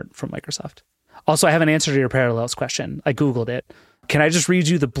so smart from Microsoft. Also, I have an answer to your parallels question. I Googled it. Can I just read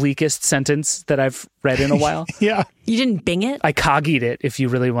you the bleakest sentence that I've read in a while? Yeah. You didn't Bing it? I Coggied it if you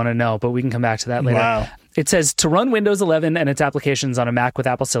really want to know, but we can come back to that later. Wow. It says, to run Windows 11 and its applications on a Mac with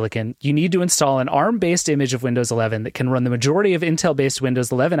Apple Silicon, you need to install an ARM-based image of Windows 11 that can run the majority of Intel-based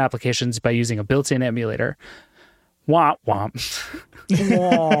Windows 11 applications by using a built-in emulator. Womp womp.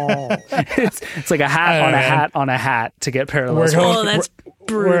 It's like a hat on a hat on a hat to get parallels. That's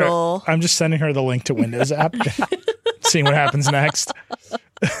brutal. I'm just sending her the link to Windows app, seeing what happens next.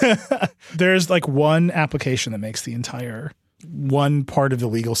 There's like one application that makes the entire one part of the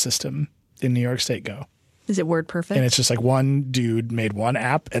legal system in New York State go. Is it WordPerfect? And it's just like one dude made one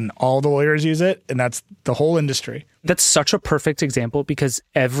app and all the lawyers use it, and that's the whole industry. That's such a perfect example, because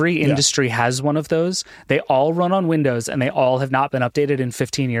every industry has one of those. They all run on Windows and they all have not been updated in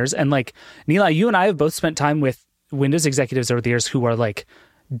 15 years. And like, Nilay, you and I have both spent time with Windows executives over the years who are like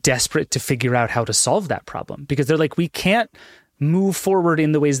desperate to figure out how to solve that problem, because they're like, we can't move forward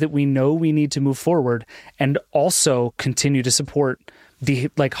in the ways that we know we need to move forward and also continue to support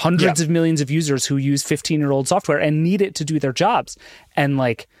the like hundreds of millions of users who use 15-year-old software and need it to do their jobs. And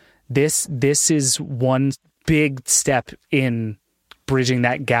like this is one big step in bridging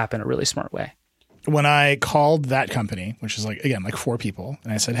that gap in a really smart way. When I called that company, which is like, again, like 4 people,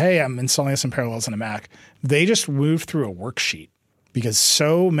 and I said, hey, I'm installing some Parallels on a Mac, they just moved through a worksheet, because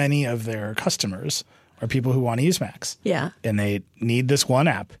so many of their customers are people who want to use Macs. Yeah. And they need this one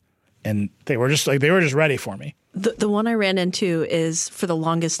app. And they were just ready for me. The one I ran into is, for the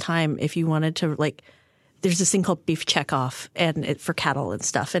longest time, if you wanted to like, there's this thing called Beef Checkoff and for cattle and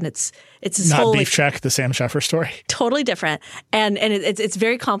stuff, and it's this not whole Beef like, Check, the Sam Sheffer story. Totally different, and it's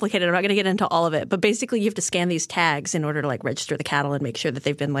very complicated. I'm not going to get into all of it, but basically you have to scan these tags in order to like register the cattle and make sure that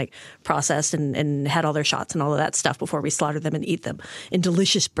they've been like processed and had all their shots and all of that stuff before we slaughter them and eat them in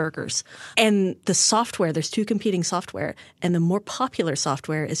delicious burgers. And the software, there's 2 competing software, and the more popular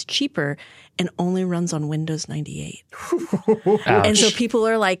software is cheaper and only runs on Windows 98. And so people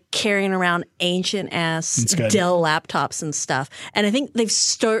are like carrying around ancient ass Dell laptops and stuff. And I think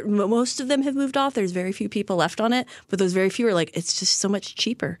most of them have moved off. There's very few people left on it, but those very few are like, it's just so much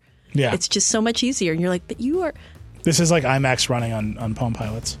cheaper. Yeah. It's just so much easier. And you're like, but you are. This is like IMAX running on Palm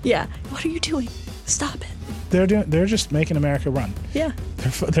Pilots. Yeah. What are you doing? Stop it. They're just making America run. Yeah.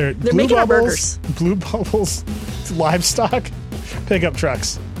 They're Blue making our Bubbles, burgers. Blue Bubbles, livestock, pickup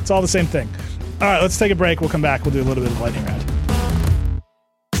trucks. It's all the same thing. All right, let's take a break. We'll come back. We'll do a little bit of lightning round.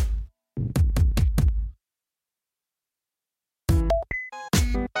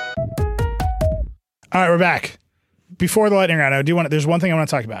 All right, we're back. Before the lightning round, there's one thing I want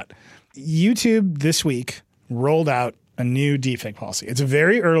to talk about. YouTube this week rolled out a new deepfake policy. It's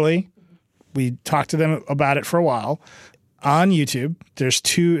very early. We talked to them about it for a while. On YouTube, there's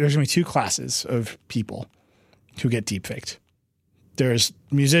going to be 2 classes of people who get deepfaked. There's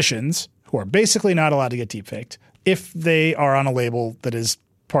musicians who are basically not allowed to get deepfaked if they are on a label that is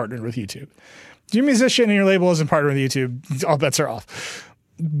partnered with YouTube. If you're a musician and your label isn't partnered with YouTube, all bets are off.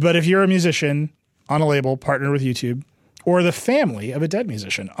 But if you're a musician on a label partnered with YouTube, or the family of a dead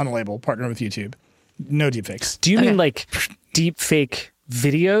musician on a label partnered with YouTube, no deepfakes. Do you mean like deepfake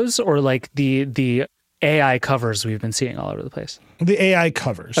videos, or like the AI covers we've been seeing all over the place? The AI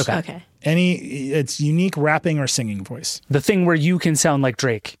covers. Okay. It's unique rapping or singing voice. The thing where you can sound like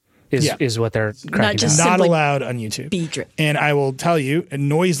Drake is what they're cracking just down. Not simply allowed on YouTube. be Drake. And I will tell you,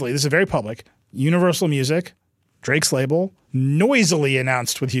 noisily, this is very public, Universal Music, Drake's label, noisily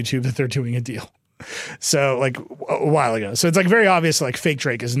announced with YouTube that they're doing a deal. So like a while ago. So it's like very obvious, like fake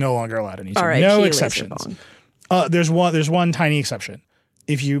Drake is no longer allowed on YouTube. All right, no Keely exceptions. Laserbaum. There's one tiny exception.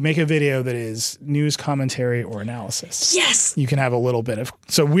 If you make a video that is news commentary or analysis, Yes, you can have a little bit of.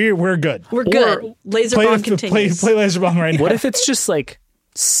 So we're good. we're good. Laserbomb continues. Play Laserbomb right now. What if it's just like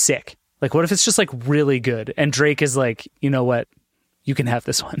sick? Like what if it's just like really good and Drake is like, you know what? You can have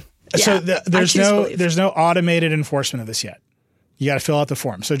this one. So Yeah, there's no automated enforcement of this yet. You got to fill out the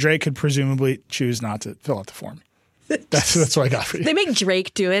form. So Drake could presumably choose not to fill out the form. That's what I got for you. They make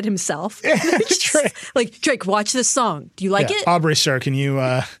Drake do it himself. Drake. Like, Drake, watch this song. Do you like it? Aubrey, sir, can you,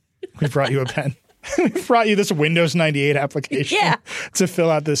 we brought you a pen. We brought you this Windows 98 application to fill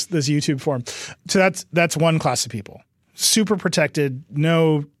out this YouTube form. So that's one class of people. super protected,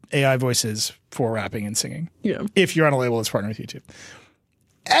 no AI voices for rapping and singing. Yeah. If you're on a label that's partnered with YouTube.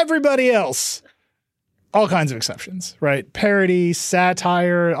 Everybody else, all kinds of exceptions, right? Parody,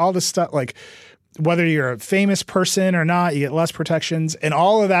 satire, all this stuff. Like whether you're a famous person or not, you get less protections. And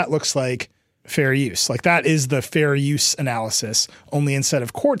all of that looks like fair use. Like that is the fair use analysis. Only instead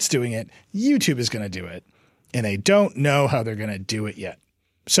of courts doing it, YouTube is going to do it. And they don't know how they're going to do it yet.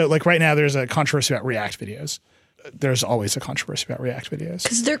 So like right now, there's a controversy about React videos. There's always a controversy about React videos.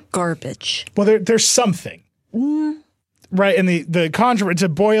 Because they're garbage. Well, there's something. Right. And the controversy, to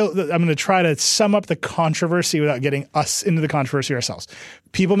boil, I'm going to try to sum up the controversy without getting us into the controversy ourselves.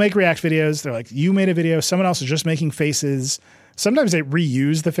 People make React videos. They're like, you made a video. Someone else is just making faces. Sometimes they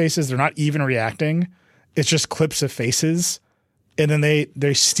reuse the faces. They're not even reacting. It's just clips of faces. And then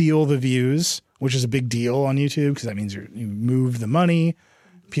they steal the views, which is a big deal on YouTube because that means you move the money.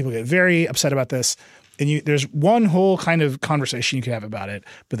 People get very upset about this. And there's one whole kind of conversation you can have about it.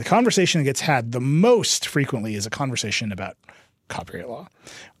 But the conversation that gets had the most frequently is a conversation about copyright law.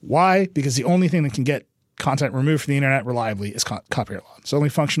 Why? Because the only thing that can get content removed from the internet reliably is copyright law. It's only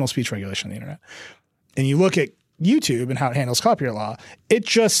functional speech regulation on the internet. And you look at YouTube and how it handles copyright law, it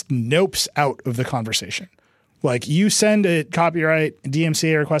just nopes out of the conversation. Like you send a copyright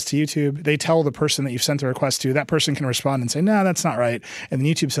DMCA request to YouTube, they tell the person that you've sent the request to, that person can respond and say, no, that's not right. And then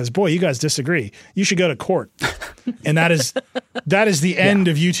YouTube says, boy, you guys disagree. You should go to court. And that is the end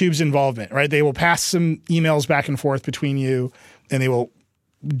of YouTube's involvement, right? They will pass some emails back and forth between you and they will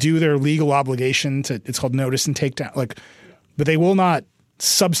do their legal obligation to, it's called notice and takedown. But they will not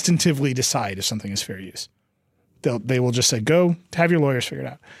substantively decide if something is fair use. They will just say, go have your lawyers figure it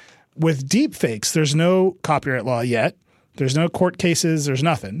out. With deepfakes, there's no copyright law yet. There's no court cases. There's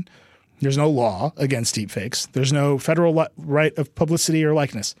nothing. There's no law against deepfakes. There's no federal right of publicity or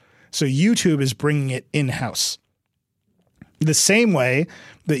likeness. So YouTube is bringing it in-house. The same way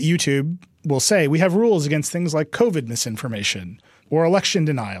that YouTube will say, we have rules against things like COVID misinformation or election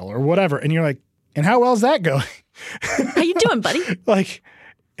denial or whatever. And you're like, and how well is that going? How you doing, buddy?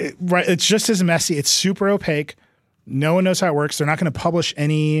 Right. It's just as messy. It's super opaque. No one knows how it works. They're not going to publish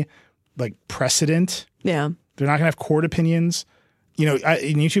any precedent. Yeah. They're not going to have court opinions.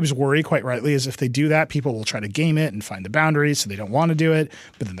 YouTube's worry, quite rightly, is if they do that, people will try to game it and find the boundaries, so they don't want to do it,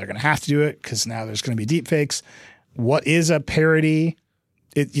 but then they're going to have to do it because now there's going to be deepfakes. What is a parody?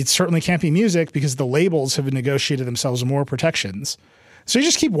 It certainly can't be music because the labels have negotiated themselves more protections. So you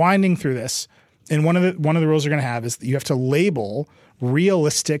just keep winding through this. And one of the rules you're going to have is that you have to label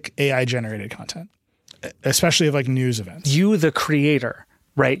realistic AI-generated content, especially of news events. You, the creator,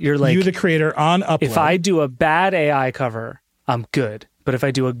 right? You're like you, the creator, on upload. If I do a bad AI cover, I'm good. But if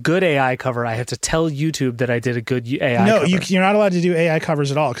I do a good AI cover, I have to tell YouTube that I did a good AI cover. No, you're not allowed to do AI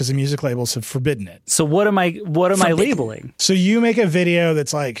covers at all because the music labels have forbidden it. So what am I labeling? So you make a video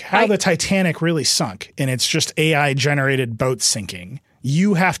that's like how the Titanic really sunk, and it's just AI generated boat sinking.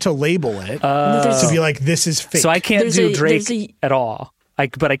 You have to label it to be like, this is fake. So I can't do Drake at all.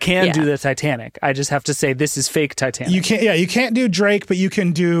 But I can do the Titanic. I just have to say this is fake Titanic. You can't. Yeah, you can't do Drake, but you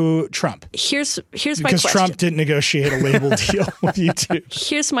can do Trump. Here's my question. Because Trump didn't negotiate a label deal with YouTube.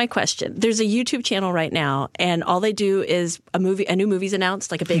 Here's my question. There's a YouTube channel right now, and all they do is a new movie's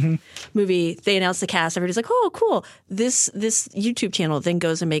announced, like a big movie. They announce the cast. Everybody's like, oh, cool. This YouTube channel then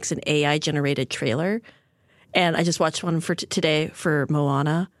goes and makes an AI generated trailer. And I just watched one for today for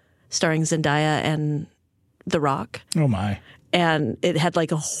Moana, starring Zendaya and The Rock. Oh my. And it had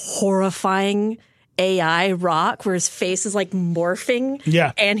a horrifying AI Rock where his face is morphing.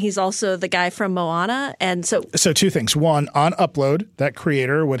 Yeah. And he's also the guy from Moana. And so two things. One, on upload, that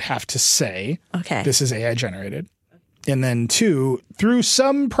creator would have to say, okay, this is AI generated. And then two, through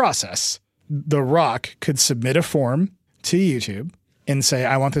some process, The Rock could submit a form to YouTube and say,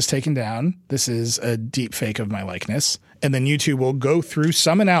 I want this taken down. This is a deep fake of my likeness. And then YouTube will go through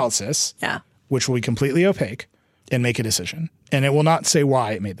some analysis, which will be completely opaque, and make a decision. And it will not say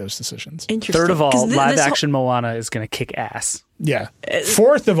why it made those decisions. Interesting. Third of all, live action Moana is going to kick ass. Yeah.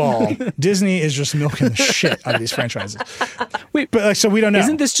 Fourth of all, Disney is just milking the shit out of these franchises. Wait, but so we don't know.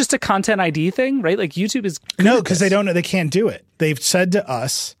 Isn't this just a content ID thing, right? YouTube is no, because they don't know. They can't do it. They've said to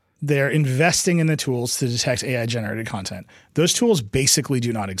us they're investing in the tools to detect AI generated content. Those tools basically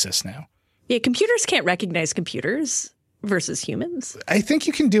do not exist now. Yeah, computers can't recognize computers versus humans. I think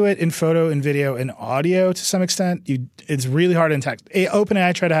you can do it in photo and video and audio to some extent. It's really hard in text.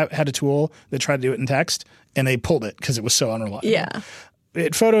 OpenAI had a tool that tried to do it in text, and they pulled it because it was so unreliable. Yeah.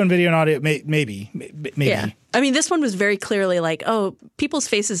 Photo and video and audio, maybe. Yeah. I mean, this one was very clearly like, oh, people's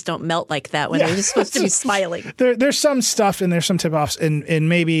faces don't melt like that when they're just supposed to be smiling. There's some stuff and there's some tip-offs, and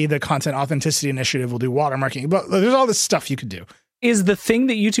maybe the Content Authenticity Initiative will do watermarking, but there's all this stuff you could do. Is the thing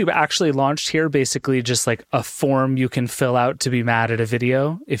that YouTube actually launched here basically just like a form you can fill out to be mad at a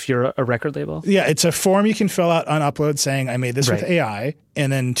video if you're a record label? Yeah, it's a form you can fill out on Upload saying, I made this with AI,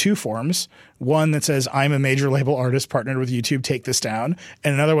 and then 2 forms. One that says, I'm a major label artist partnered with YouTube, take this down.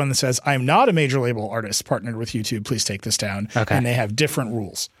 And another one that says, I'm not a major label artist partnered with YouTube, please take this down. Okay. And they have different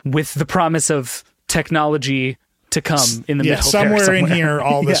rules. With the promise of technology to come in the middle. Somewhere in here,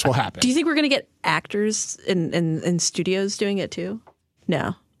 all this will happen. Do you think we're going to get actors in studios doing it too?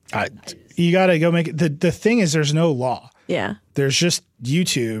 No. You got to go make it. The thing is, there's no law. Yeah. There's just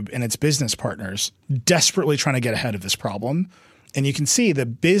YouTube and its business partners desperately trying to get ahead of this problem. And you can see the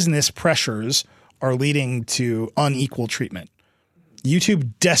business pressures are leading to unequal treatment.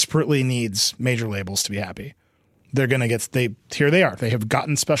 YouTube desperately needs major labels to be happy. They're going to get here they are. They have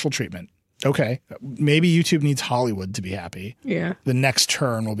gotten special treatment. Okay, maybe YouTube needs Hollywood to be happy. Yeah. The next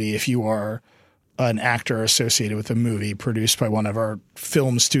turn will be if you are an actor associated with a movie produced by one of our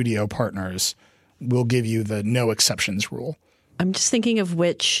film studio partners, we'll give you the no exceptions rule. I'm just thinking of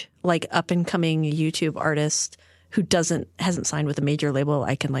which like up and coming YouTube artist who hasn't signed with a major label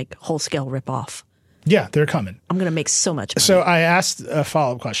I can like whole scale rip off. Yeah, they're coming. I'm going to make so much money. So I asked a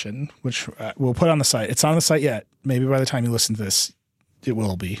follow-up question, which we'll put on the site. It's on the site yet. Maybe by the time you listen to this, it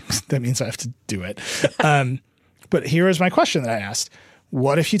will be. That means I have to do it. But here is my question that I asked.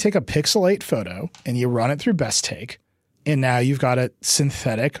 What if you take a Pixel 8 photo and you run it through Best Take, and now you've got a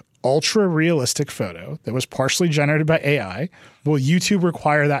synthetic, ultra-realistic photo that was partially generated by AI? Will YouTube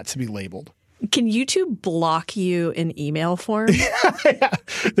require that to be labeled? Can YouTube block you in email form? Yeah.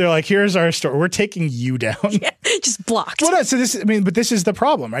 They're like, here's our story. We're taking you down. Yeah, just blocked. Well, no, so this is the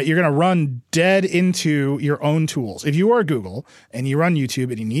problem, right? You're going to run dead into your own tools. If you are Google and you run YouTube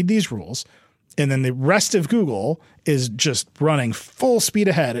and you need these rules, and then the rest of Google is just running full speed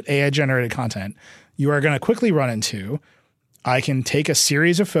ahead at AI-generated content, you are going to quickly run into, I can take a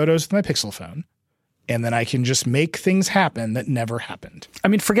series of photos with my Pixel phone, and then I can just make things happen that never happened. I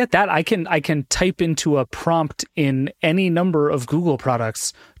mean, forget that. I can type into a prompt in any number of Google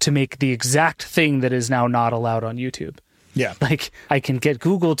products to make the exact thing that is now not allowed on YouTube. Yeah. Like I can get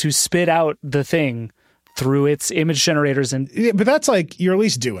Google to spit out the thing through its image generators. Yeah, but that's like, you're at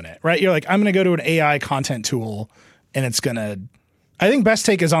least doing it, right? You're like, I'm going to go to an AI content tool and it's going to, I think Best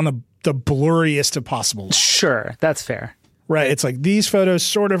Take is on the blurriest of possible. Sure. That's fair. Right. It's like these photos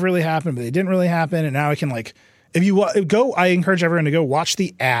sort of really happened, but they didn't really happen. And now I can like, if you go, I encourage everyone to go watch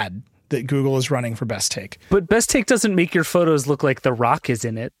the ad that Google is running for Best Take. But Best Take doesn't make your photos look like The Rock is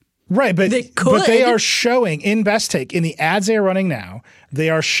in it. Right. But they are showing in Best Take, in the ads they are running now, they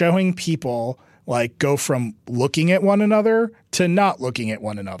are showing people like go from looking at one another to not looking at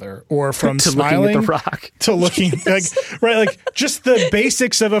one another, or from to smiling looking at The Rock to looking like, right. Like just the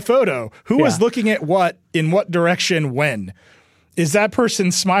basics of a photo. Who was looking at what in what direction when? Is that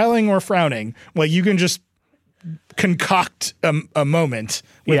person smiling or frowning? Like you can just concoct a moment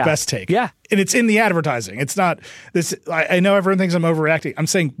with Best Take. Yeah. And it's in the advertising. It's not this. I know everyone thinks I'm overreacting. I'm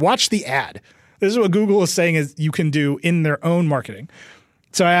saying watch the ad. This is what Google is saying is you can do in their own marketing.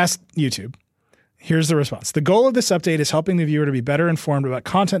 So I asked YouTube. Here's the response. The goal of this update is helping the viewer to be better informed about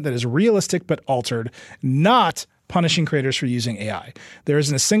content that is realistic but altered, not punishing creators for using AI. There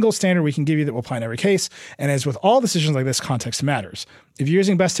isn't a single standard we can give you that will apply in every case, and as with all decisions like this, context matters. If you're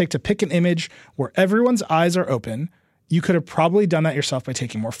using Best Take to pick an image where everyone's eyes are open, you could have probably done that yourself by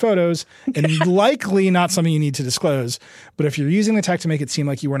taking more photos, and likely not something you need to disclose. But if you're using the tech to make it seem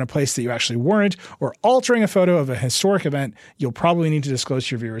like you were in a place that you actually weren't, or altering a photo of a historic event, you'll probably need to disclose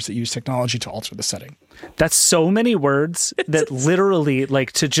to your viewers that use technology to alter the setting. That's so many words that literally,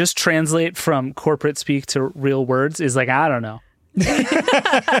 like, to just translate from corporate speak to real words is like, I don't know.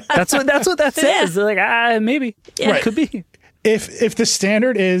 That's what that says. They're like, maybe. Yeah. Right. Could be. If the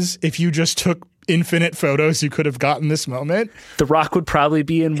standard is if you just took infinite photos, you could have gotten this moment, The Rock would probably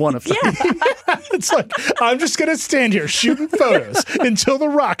be in one of them. Yeah. It's like, I'm just going to stand here shooting photos until The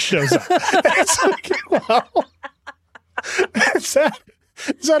Rock shows up. It's like, wow. Is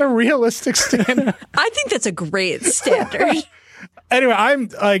that a realistic standard? I think that's a great standard. Anyway,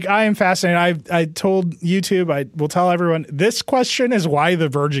 I am fascinated. I told YouTube, I will tell everyone, this question is why The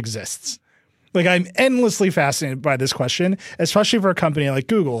Verge exists. Like, I'm endlessly fascinated by this question, especially for a company like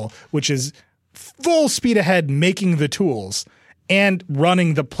Google, which is full speed ahead making the tools and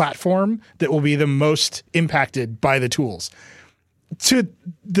running the platform that will be the most impacted by the tools. To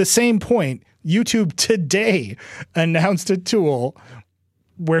the same point, YouTube today announced a tool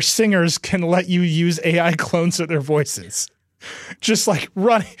where singers can let you use AI clones of their voices. Just like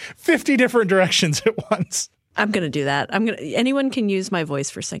running 50 different directions at once. I'm going to do that. Anyone can use my voice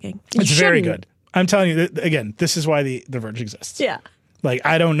for singing. It's very good. I'm telling you, again, this is why the Verge exists. Yeah. Like,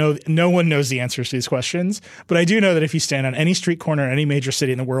 I don't know. No one knows the answers to these questions. But I do know that if you stand on any street corner in any major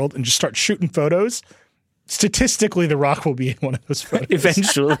city in the world and just start shooting photos, statistically, The Rock will be in one of those photos.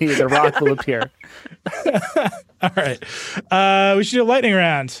 Eventually, The Rock will appear. All right. We should do a lightning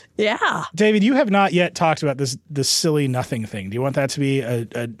round. Yeah. David, you have not yet talked about this silly nothing thing. Do you want that to be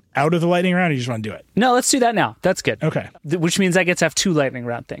a out of the lightning round, or you just want to do it? No, let's do that now. That's good. Okay. Which means I get to have 2 lightning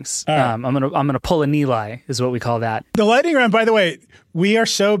round things. All right. I'm gonna pull a Eli, is what we call that. The lightning round, by the way, we are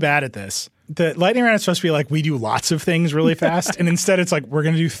so bad at this. The lightning round is supposed to be like we do lots of things really fast, and instead it's like we're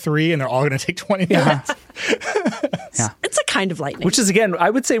going to do 3 and they're all going to take 20 minutes. Yeah. It's a kind of lightning. Which is, again, I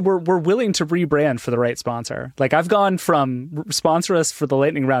would say we're willing to rebrand for the right sponsor. Like, I've gone from sponsor us for the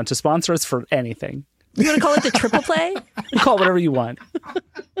lightning round to sponsor us for anything. You want to call it the triple play? You call it whatever you want.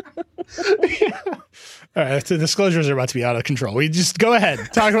 All right, the disclosures are about to be out of control. We just go ahead,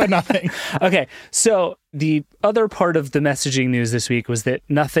 talk about nothing. Okay, so the other part of the messaging news this week was that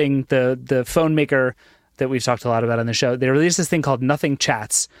Nothing, the phone maker that we've talked a lot about on the show, they released this thing called Nothing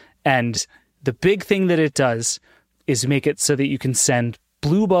Chats, and the big thing that it does is make it so that you can send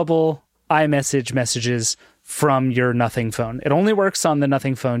Blue Bubble iMessage messages from your Nothing phone. It only works on the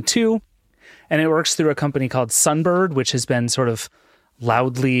Nothing Phone 2, and it works through a company called Sunbird, which has been sort of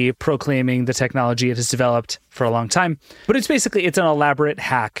loudly proclaiming the technology it has developed for a long time. But it's an elaborate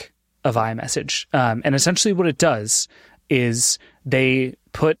hack of iMessage. And essentially what it does is they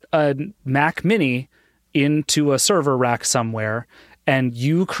put a Mac Mini into a server rack somewhere, and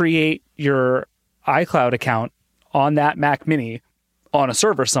you create your iCloud account on that Mac Mini on a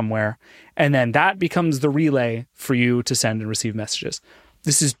server somewhere, and then that becomes the relay for you to send and receive messages.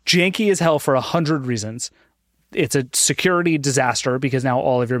 This is janky as hell for 100 reasons. It's a security disaster because now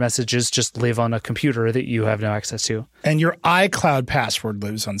all of your messages just live on a computer that you have no access to. And your iCloud password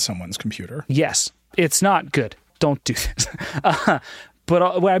lives on someone's computer. Yes. It's not good. Don't do this.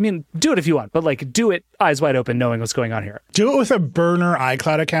 But I mean, do it if you want, but like do it eyes wide open, knowing what's going on here. Do it with a burner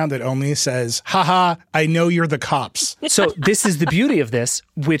iCloud account that only says, haha, I know you're the cops. So this is the beauty of this,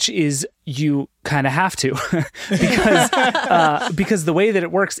 which is you kind of have to because the way that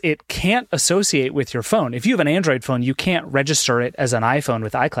it works, it can't associate with your phone. If you have an Android phone, you can't register it as an iPhone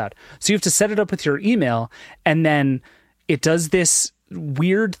with iCloud. So you have to set it up with your email, and then it does this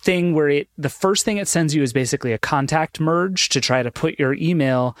weird thing where the first thing it sends you is basically a contact merge to try to put your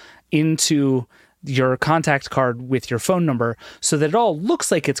email into your contact card with your phone number so that it all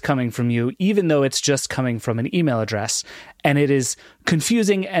looks like it's coming from you, even though it's just coming from an email address. And it is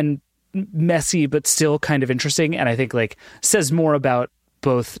confusing and messy, but still kind of interesting. And I think like says more about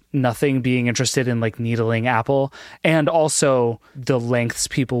both Nothing being interested in like needling Apple and also the lengths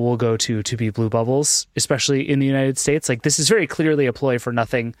people will go to be Blue Bubbles, especially in the United States. Like this is very clearly a ploy for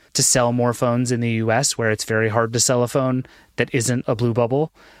Nothing to sell more phones in the US, where it's very hard to sell a phone that isn't a Blue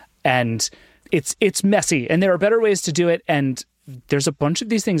Bubble. And it's messy, and there are better ways to do it. And there's a bunch of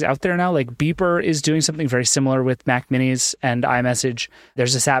these things out there now. Like Beeper is doing something very similar with Mac Minis and iMessage.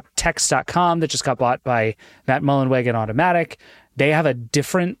 There's this app, Text.com, that just got bought by Matt Mullenweg and Automatic. They have a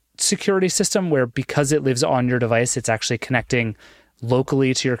different security system where because it lives on your device, it's actually connecting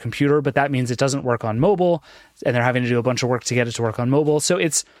locally to your computer, but that means it doesn't work on mobile, and they're having to do a bunch of work to get it to work on mobile. So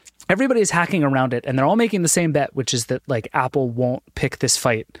everybody's hacking around it, and they're all making the same bet, which is that like Apple won't pick this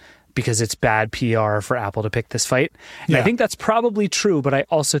fight because it's bad PR for Apple to pick this fight. And I think that's probably true, but I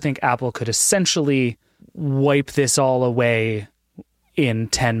also think Apple could essentially wipe this all away in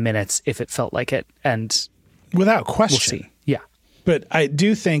 10 minutes if it felt like it. And without question. We'll see. Yeah. But I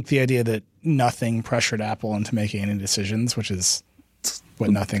do think the idea that Nothing pressured Apple into making any decisions, which is what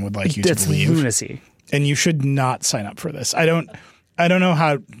Nothing would like you to believe. That's lunacy. And you should not sign up for this. I don't know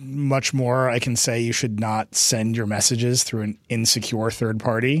how much more I can say you should not send your messages through an insecure third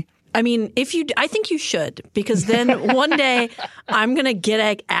party. I mean, I think you should, because then one day I'm going to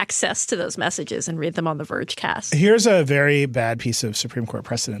get access to those messages and read them on the Vergecast. Here's a very bad piece of Supreme Court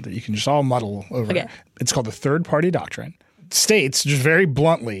precedent that you can just all muddle over. Okay. It's called the third party doctrine. It states just very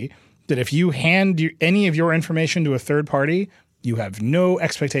bluntly that if you hand any of your information to a third party, you have no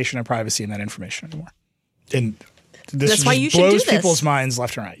expectation of privacy in that information anymore. And this just blows people's minds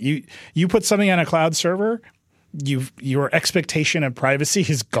left and right. You put something on a cloud server, your expectation of privacy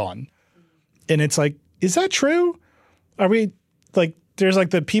is gone. And it's like, is that true? Are we like, there's like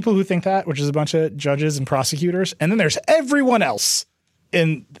the people who think that, which is a bunch of judges and prosecutors, and then there's everyone else.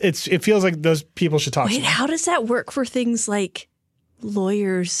 And it feels like those people should talk to them. How does that work for things like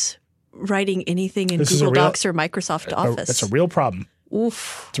lawyers writing anything in This is Google a real- Docs or Microsoft Office. It's a real problem.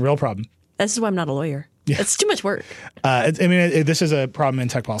 Oof. It's a real problem. This is why I'm not a lawyer. Yeah. It's too much work. This is a problem in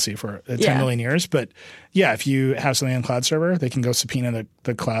tech policy for 10 million years. But yeah, if you have something on cloud server, they can go subpoena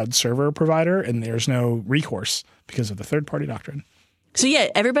the cloud server provider, and there's no recourse because of the third party doctrine. So yeah,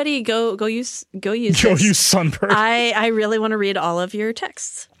 everybody go use Go this. use Sunbird. I really want to read all of your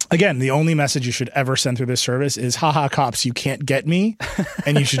texts. Again, the only message you should ever send through this service is, haha, cops, you can't get me.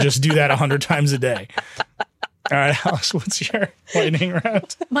 And you should just do that 100 times a day. All right, Alex, what's your lightning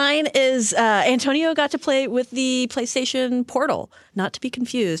round? Mine is Antonio got to play with the PlayStation Portal, not to be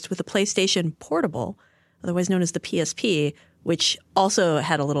confused with the PlayStation Portable, otherwise known as the PSP, which also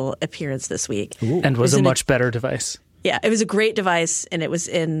had a little appearance this week. Ooh. And was a much better device. Yeah, it was a great device, and it was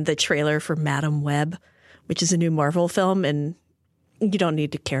in the trailer for Madam Web, which is a new Marvel film, and you don't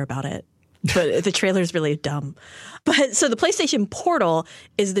need to care about it. But the trailer is really dumb. But so the PlayStation Portal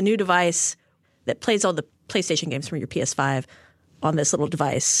is the new device that plays all the PlayStation games from your PS5 on this little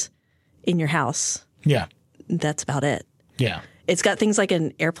device in your house. Yeah. That's about it. Yeah. It's got things like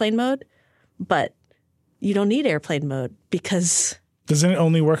an airplane mode, but you don't need airplane mode because... Doesn't it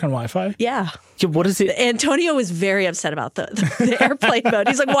only work on Wi-Fi? Yeah. What is it? Antonio was very upset about the airplane mode.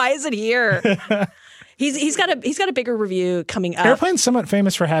 He's like, why is it here? He's got a bigger review coming up. Airplane's somewhat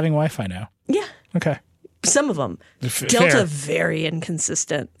famous for having Wi-Fi now. Yeah. Okay. Some of them. Fair. Delta, very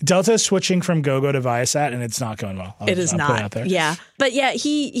inconsistent. Delta is switching from GoGo to Viasat, and it's not going well. It is I'll not. put it out there. Yeah. But yeah,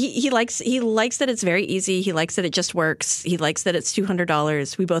 he likes that it's very easy. He likes that it just works. He likes that it's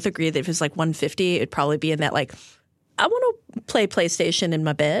 $200. We both agree that if it was like $150, it'd probably be in that like, I want to play PlayStation in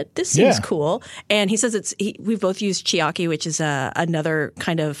my bed. This seems cool. And he says we've both used Chiaki, which is another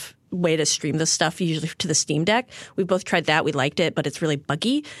kind of way to stream this stuff, usually to the Steam Deck. We both tried that. We liked it, but it's really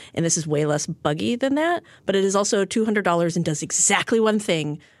buggy. And this is way less buggy than that. But it is also $200 and does exactly one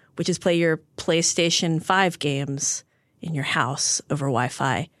thing, which is play your PlayStation 5 games in your house over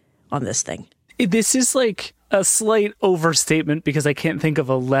Wi-Fi on this thing. This is like a slight overstatement because I can't think of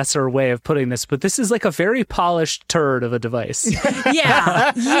a lesser way of putting this, but this is like a very polished turd of a device.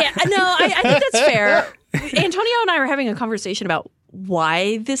 Yeah. No, I think that's fair. Antonio and I were having a conversation about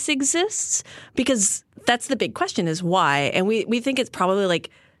why this exists, because that's the big question is why. And we think it's probably like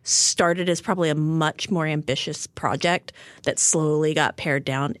started as probably a much more ambitious project that slowly got pared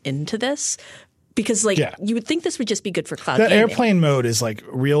down into this. Because you would think this would just be good for cloud gaming. Airplane mode is like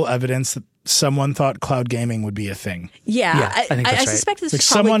real evidence that someone thought cloud gaming would be a thing. Yeah, I think that's right. suspect this like is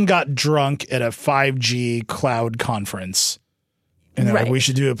probably... someone got drunk at a 5G cloud conference, and they're like, "We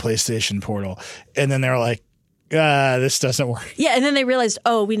should do a PlayStation Portal," and then they're like, "This doesn't work." Yeah, and then they realized,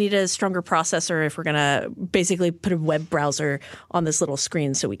 we need a stronger processor if we're gonna basically put a web browser on this little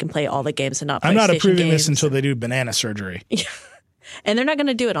screen so we can play all the games and not PlayStation I'm not approving games. this until they do banana surgery. And they're not going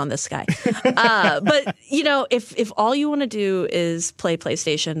to do it on this guy. But, if all you want to do is play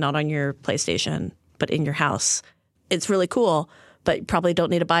PlayStation, not on your PlayStation, but in your house, it's really cool. But you probably don't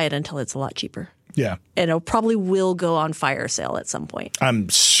need to buy it until it's a lot cheaper. Yeah. And it probably will go on fire sale at some point. I'm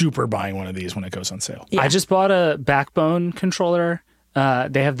super buying one of these when it goes on sale. Yeah. I just bought a Backbone controller.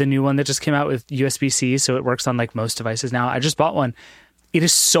 They have the new one that just came out with USB-C, so it works on like most devices now. I just bought one. It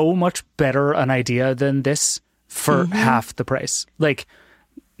is so much better an idea than this. For half the price. Like,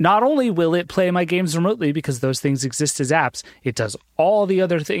 not only will it play my games remotely because those things exist as apps, it does all the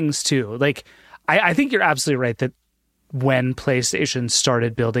other things too. Like, I think you're absolutely right that when PlayStation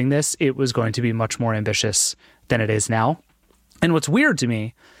started building this, it was going to be much more ambitious than it is now. And what's weird to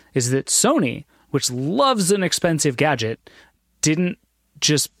me is that Sony, which loves an expensive gadget, didn't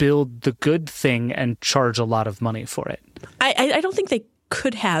just build the good thing and charge a lot of money for it. I don't think they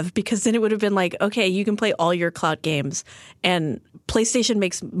could have, because then it would have been like, okay, you can play all your cloud games, and PlayStation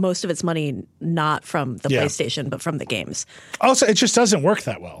makes most of its money not from the PlayStation, but from the games. Also, it just doesn't work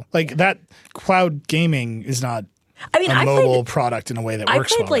that well. Like that cloud gaming is not a mobile product in a way that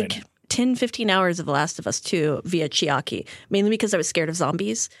works well. I played like 10, 15 hours of The Last of Us 2 via Chiaki, mainly because I was scared of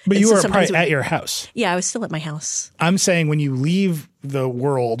zombies. But you were probably at your house. Yeah, I was still at my house. I'm saying when you leave the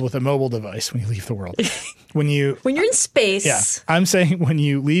world with a mobile device, when you're in space. Yeah. I'm saying when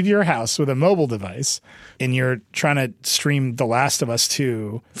you leave your house with a mobile device and you're trying to stream The Last of Us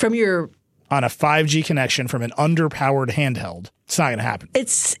 2 on a 5G connection from an underpowered handheld, it's not going to happen.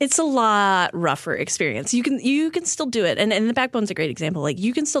 It's a lot rougher experience. You can still do it, and the Backbone's a great example. Like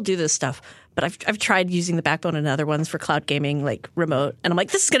you can still do this stuff, but I've tried using the Backbone and other ones for cloud gaming, like remote, and I'm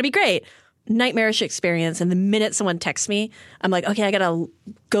like, this is going to be great. Nightmarish experience. And the minute someone texts me, I'm like, okay, I got to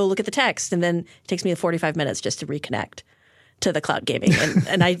go look at the text, and then it takes me 45 minutes just to reconnect to the cloud gaming,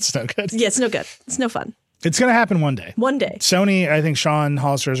 and I it's no good. Yeah, it's no good. It's no fun. It's going to happen one day. One day. Sony, I think Sean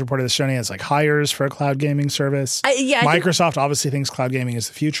Hollister has reported that Sony has like hires for a cloud gaming service. Microsoft obviously thinks cloud gaming is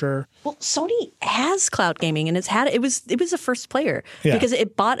the future. Well, Sony has cloud gaming, and it was a first player because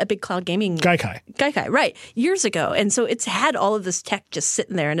it bought a big cloud gaming Gaikai, right, years ago, and so it's had all of this tech just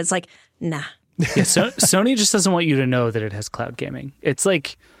sitting there, and it's like, nah. Yeah, so Sony just doesn't want you to know that it has cloud gaming. It's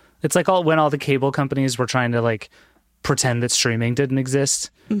like when all the cable companies were trying to like pretend that streaming didn't exist.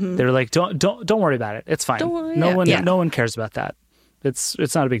 Mm-hmm. They were like, don't worry about it. It's fine. No one cares about that. It's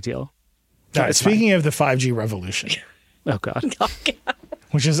not a big deal. All right, speaking of the 5G revolution. Oh God.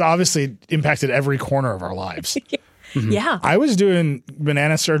 Which has obviously impacted every corner of our lives. Mm-hmm. Yeah. I was doing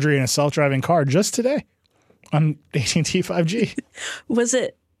banana surgery in a self-driving car just today on AT&T 5G. Was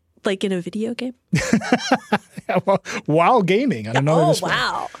it like in a video game? Yeah, well, while gaming on another display.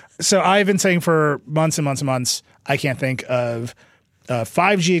 Wow. So I've been saying for months and months and months, I can't think of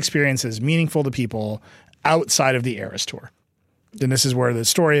 5G experiences meaningful to people outside of the Eras Tour. And this is where the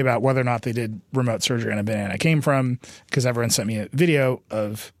story about whether or not they did remote surgery on a banana came from, because everyone sent me a video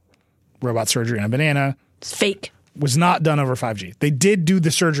of robot surgery on a banana. It's fake. Was not done over 5G. They did do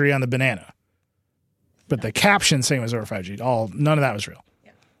the surgery on the banana, but the caption saying it was over 5G. None of that was real.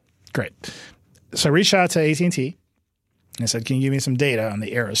 Yeah. Great. So I reached out to AT&T and I said, can you give me some data on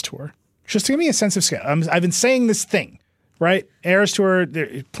the Eras Tour? Just to give me a sense of scale. I've been saying this thing, right? Eras Tour,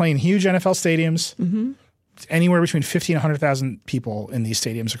 they're playing huge NFL stadiums. Mm-hmm. Anywhere between 50 and 100,000 people in these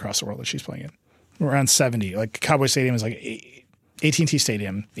stadiums across the world that she's playing in. Around 70. Like Cowboy Stadium is like AT&T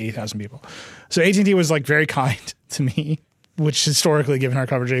Stadium, 80,000 people. So AT&T was like very kind to me, which historically, given our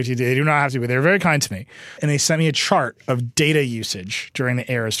coverage of AT&T, they do not have to, but they were very kind to me. And they sent me a chart of data usage during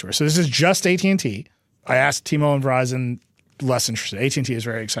the Eras Tour. So this is just AT&T. I asked T-Mobile and Verizon, less interested. AT&T is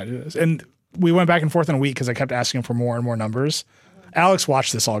very excited about this. And we went back and forth in a week because I kept asking for more and more numbers. Alex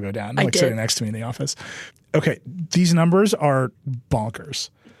watched this all go down, sitting next to me in the office. Okay, these numbers are bonkers.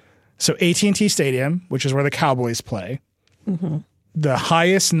 So AT&T Stadium, which is where the Cowboys play, mm-hmm. the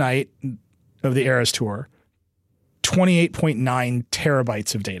highest night of the Eras Tour, 28.9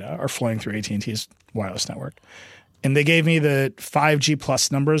 terabytes of data are flowing through AT&T's wireless network. And they gave me the 5G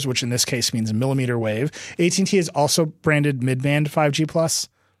plus numbers, which in this case means a millimeter wave. AT&T is also branded mid-band 5G plus.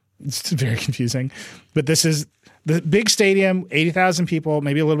 It's very confusing. But this is the big stadium, 80,000 people,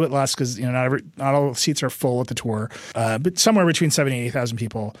 maybe a little bit less because not all seats are full at the tour, but somewhere between 70,000 and 80,000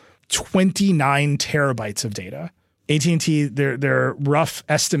 people, 29 terabytes of data. AT&T, their rough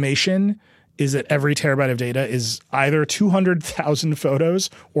estimation is that every terabyte of data is either 200,000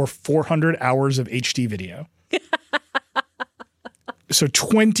 photos or 400 hours of HD video. So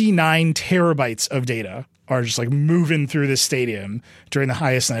 29 terabytes of data are just like moving through the stadium during the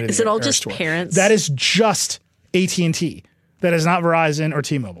highest night of the Eras Tour. Is it all just parents? That is just AT&T. That is not Verizon or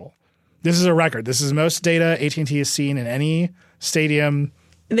T-Mobile. This is a record. This is the most data AT&T has seen in any stadium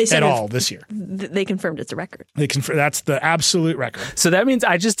at all this year. They confirmed it's a record. That's the absolute record. So that means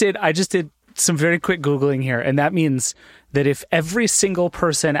I just did some very quick Googling here, and that means that if every single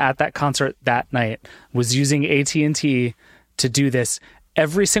person at that concert that night was using AT&T to do this,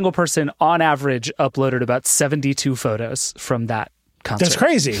 every single person on average uploaded about 72 photos from that concert. That's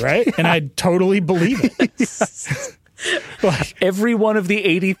crazy, right? And I totally believe it. Yes. Like, every one of the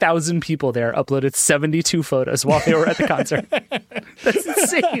 80,000 people there uploaded 72 photos while they were at the concert. That's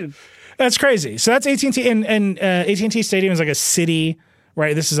insane. That's crazy. So that's AT&T, and AT&T Stadium is like a city,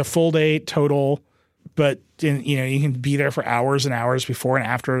 right? This is a full day total, but you can be there for hours and hours before and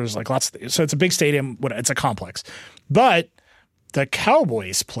after. There's like lots of, so it's a big stadium. It's a complex, but the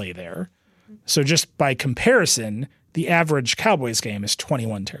Cowboys play there. So just by comparison, the average Cowboys game is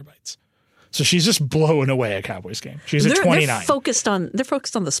 21 terabytes. So she's just blowing away a Cowboys game. She's at 29. They're focused on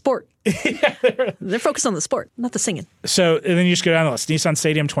the sport. They're focused on the sport, not the singing. So and then you just go down the list. Nissan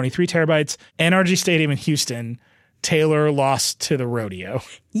Stadium, 23 terabytes. NRG Stadium in Houston, Taylor lost to the rodeo.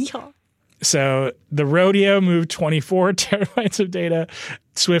 Yeah. So the rodeo moved 24 terabytes of data.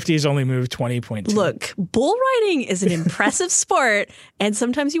 Swifties only moved 20.2. Look, bull riding is an impressive sport, and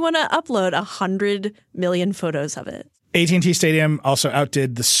sometimes you want to upload 100 million photos of it. AT&T Stadium also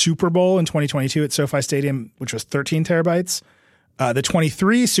outdid the Super Bowl in 2022 at SoFi Stadium, which was 13 terabytes. The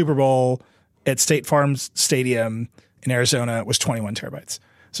 23 Super Bowl at State Farm Stadium in Arizona was 21 terabytes.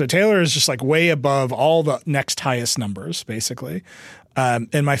 So Taylor is just like way above all the next highest numbers, basically.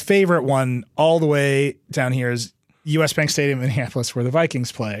 And my favorite one all the way down here is US Bank Stadium in Minneapolis, where the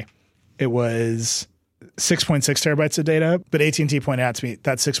Vikings play. It was 6.6 terabytes of data, but AT&T pointed out to me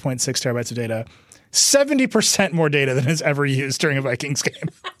that 6.6 terabytes of data, 70% more data than is ever used during a Vikings game.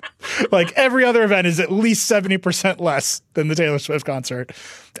 Like every other event is at least 70% less than the Taylor Swift concert.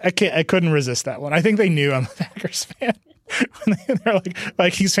 I couldn't resist that one. I think they knew I'm a Packers fan. They're like,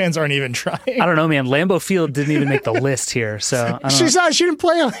 Vikings fans aren't even trying. I don't know, man. Lambeau Field didn't even make the list here, so I don't know. She didn't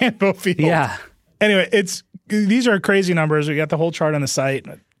play on Lambeau Field. Yeah. Anyway, these are crazy numbers. We got the whole chart on the site.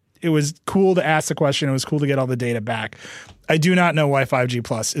 It was cool to ask the question. It was cool to get all the data back. I do not know why 5G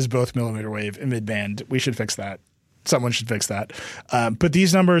Plus is both millimeter wave and mid-band. We should fix that. Someone should fix that. But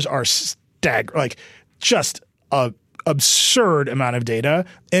these numbers are like just a absurd amount of data,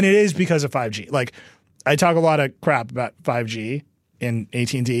 and it is because of 5G. Like, I talk a lot of crap about 5G in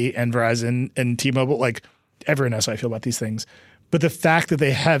AT&T and Verizon and T-Mobile. Like, everyone knows how I feel about these things. But the fact that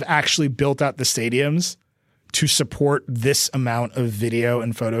they have actually built out the stadiums to support this amount of video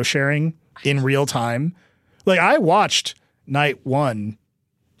and photo sharing in real time. Like, I watched night one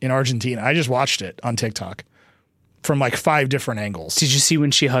in Argentina. I just watched it on TikTok from like 5 different angles. Did you see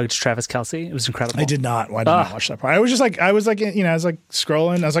when she hugged Travis Kelce? It was incredible. I did not. Why didn't I watch that part? I was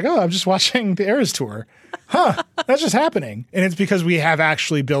scrolling. I was like, oh, I'm just watching the Eras Tour. Huh, that's just happening. And it's because we have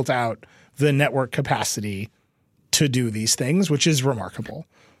actually built out the network capacity to do these things, which is remarkable,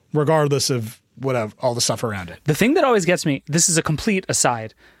 regardless of whatever, all the stuff around it. The thing that always gets me, this is a complete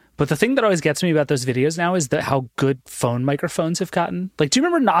aside, but the thing that always gets me about those videos now is how good phone microphones have gotten. Like, do you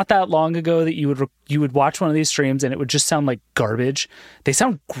remember not that long ago that you would watch one of these streams and it would just sound like garbage? They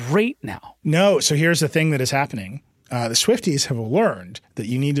sound great now. No. So here's the thing that is happening. The Swifties have learned that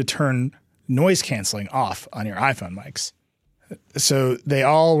you need to turn noise canceling off on your iPhone mics. So they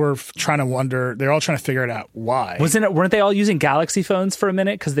all were trying to figure it out why. Weren't they all using Galaxy phones for a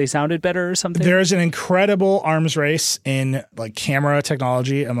minute because they sounded better or something? There's an incredible arms race in like camera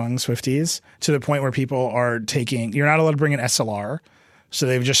technology among Swifties to the point where people are you're not allowed to bring an SLR. So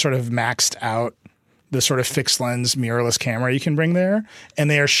they've just sort of maxed out the sort of fixed lens mirrorless camera you can bring there. And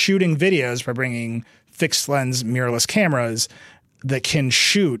they are shooting videos by bringing fixed lens mirrorless cameras that can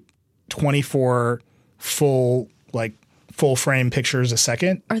shoot 24 full frame pictures a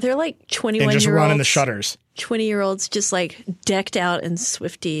second. Are there like 21-year-olds? And just running the shutters. 20-year-olds just like decked out in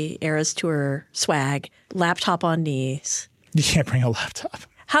Swiftie Eras Tour swag, laptop on knees. You can't bring a laptop.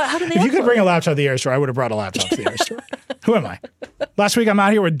 How do they? If you could bring a laptop to the Eras Tour, I would have brought a laptop to the Eras Tour. Who am I? Last week I'm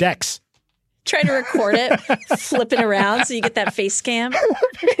out here with Dex. Trying to record it, flipping around so you get that face cam.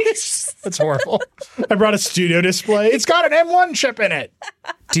 That's horrible. I brought a studio display. It's got an M1 chip in it.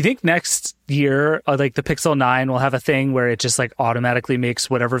 Do you think next year, like the Pixel 9 will have a thing where it just like automatically makes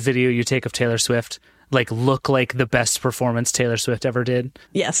whatever video you take of Taylor Swift like look like the best performance Taylor Swift ever did?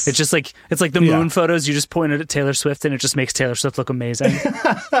 Yes. It's just like, it's like the moon photos. You just pointed at Taylor Swift and it just makes Taylor Swift look amazing.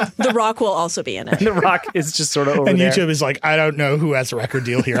 The Rock will also be in it. And The Rock is just sort of over and there. YouTube is like, I don't know who has a record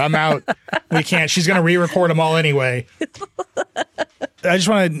deal here. I'm out. We can't. She's going to re-record them all anyway. I just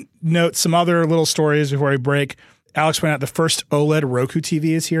want to note some other little stories before we break. Alex pointed out the first OLED Roku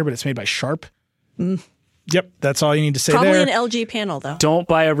TV is here, but it's made by Sharp. Yep, that's all you need to say Probably there. an LG panel, though. Don't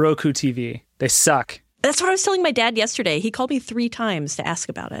buy a Roku TV. They suck. That's what I was telling my dad yesterday. He called me 3 times to ask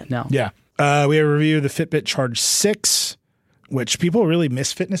about it. No. Yeah. We have a review of the Fitbit Charge 6, which people really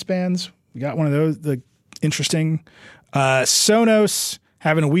miss fitness bands. We got one of those. Interesting. Sonos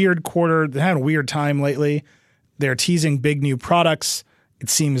having a weird quarter. They're having a weird time lately. They're teasing big new products.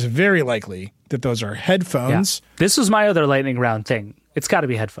 It seems very likely that those are headphones. Yeah. This was my other lightning round thing. It's got to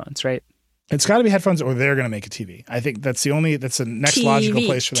be headphones, right? It's got to be headphones, or they're going to make a TV. I think that's the next logical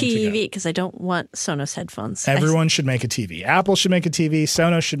place for them to go. TV, because I don't want Sonos headphones. Everyone should make a TV. Apple should make a TV.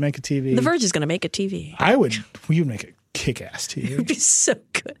 Sonos should make a TV. The Verge is going to make a TV. We would make a kick-ass TV. It would be so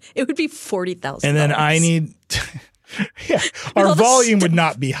good. It would be $40,000. And then I need... our volume would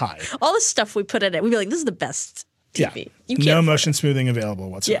not be high. All the stuff we put in it, we'd be like, this is the best TV. Yeah. No motion smoothing available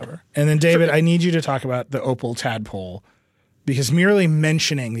whatsoever. Yeah. And then, David, I need you to talk about the Opal Tadpole, because merely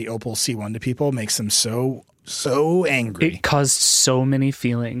mentioning the Opal C1 to people makes them so angry. It caused so many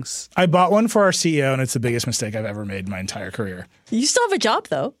feelings. I bought one for our CEO, and it's the biggest mistake I've ever made in my entire career. You still have a job,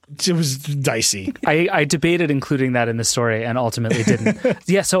 though. It was dicey. I debated including that in the story and ultimately didn't.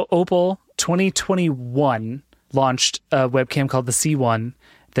 Yeah, so Opal 2021 launched a webcam called the C1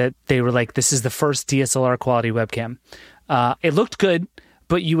 that they were like, this is the first DSLR quality webcam. It looked good,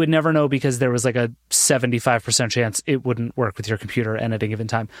 but you would never know because there was like a 75% chance it wouldn't work with your computer at any given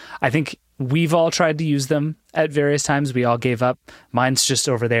time. I think We've all tried to use them at various times. We all gave up. Mine's just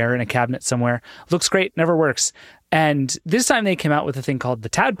over there in a cabinet somewhere. Looks great, never works. And this time they came out with a thing called the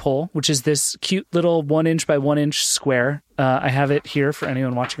Tadpole, which is this cute little 1" by 1" square. I have it here for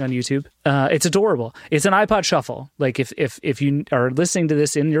anyone watching on YouTube. It's adorable. It's an iPod Shuffle. Like if you are listening to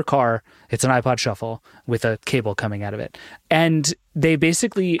this in your car, it's an iPod Shuffle with a cable coming out of it. And they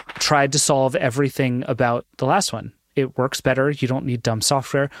basically tried to solve everything about the last one. It works better. You don't need dumb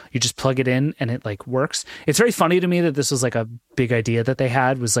software. You just plug it in and it like works. It's very funny to me that this was like a big idea that they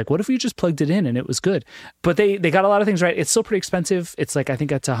had, was like, what if you just plugged it in and it was good? But they got a lot of things right. It's still pretty expensive. It's like, I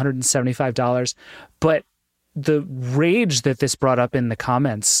think it's $175. But the rage that this brought up in the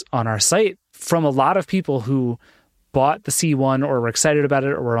comments on our site from a lot of people who bought the C1 or were excited about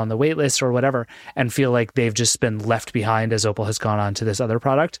it or were on the wait list or whatever and feel like they've just been left behind as Opal has gone on to this other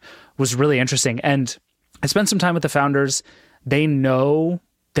product was really interesting. And I spent some time with the founders. They know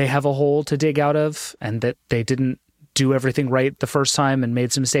they have a hole to dig out of and that they didn't do everything right the first time and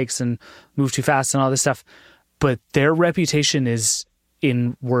made some mistakes and moved too fast and all this stuff. But their reputation is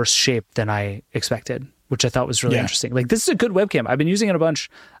in worse shape than I expected, which I thought was really interesting. Like, this is a good webcam. I've been using it a bunch.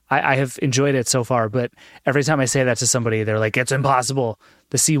 I have enjoyed it so far, but every time I say that to somebody, they're like, it's impossible.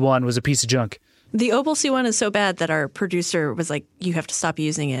 The C1 was a piece of junk. The Opal C1 is so bad that our producer was like, you have to stop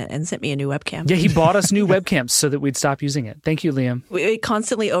using it, and sent me a new webcam. Yeah, he bought us new webcams so that we'd stop using it. Thank you, Liam. It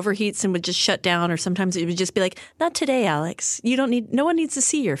constantly overheats and would just shut down, or sometimes it would just be like, not today, Alex. No one needs to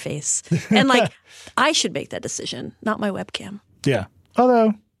see your face. And like, I should make that decision, not my webcam. Yeah.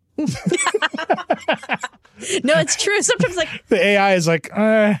 Although... No, it's true. Sometimes like the AI is like,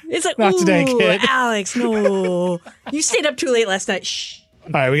 it's like, not today, kid. Alex, no. You stayed up too late last night. Shh.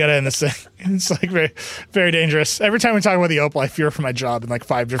 All right, we got to end this thing. It's like very, very dangerous. Every time we talk about the Opal, I fear for my job in like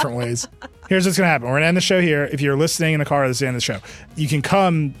 5 different ways. Here's what's going to happen. We're going to end the show here. If you're listening in the car, this is the end of the show. You can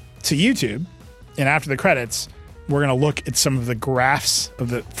come to YouTube, and after the credits, we're going to look at some of the graphs of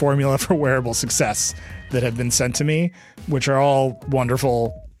the formula for wearable success that have been sent to me, which are all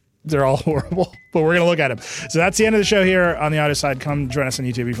wonderful. They're all horrible, but we're going to look at them. So that's the end of the show here on the audio side. Come join us on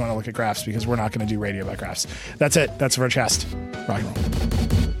YouTube if you want to look at graphs, because we're not going to do radio about graphs. That's it. That's Vergecast. Rock and roll.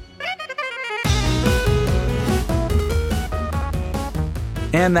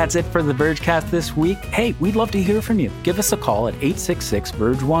 And that's it for the Vergecast this week. Hey, we'd love to hear from you. Give us a call at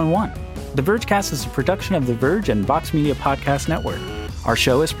 866-VERGE11. The Vergecast is a production of The Verge and Vox Media Podcast Network. Our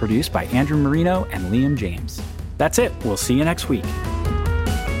show is produced by Andrew Marino and Liam James. That's it. We'll see you next week.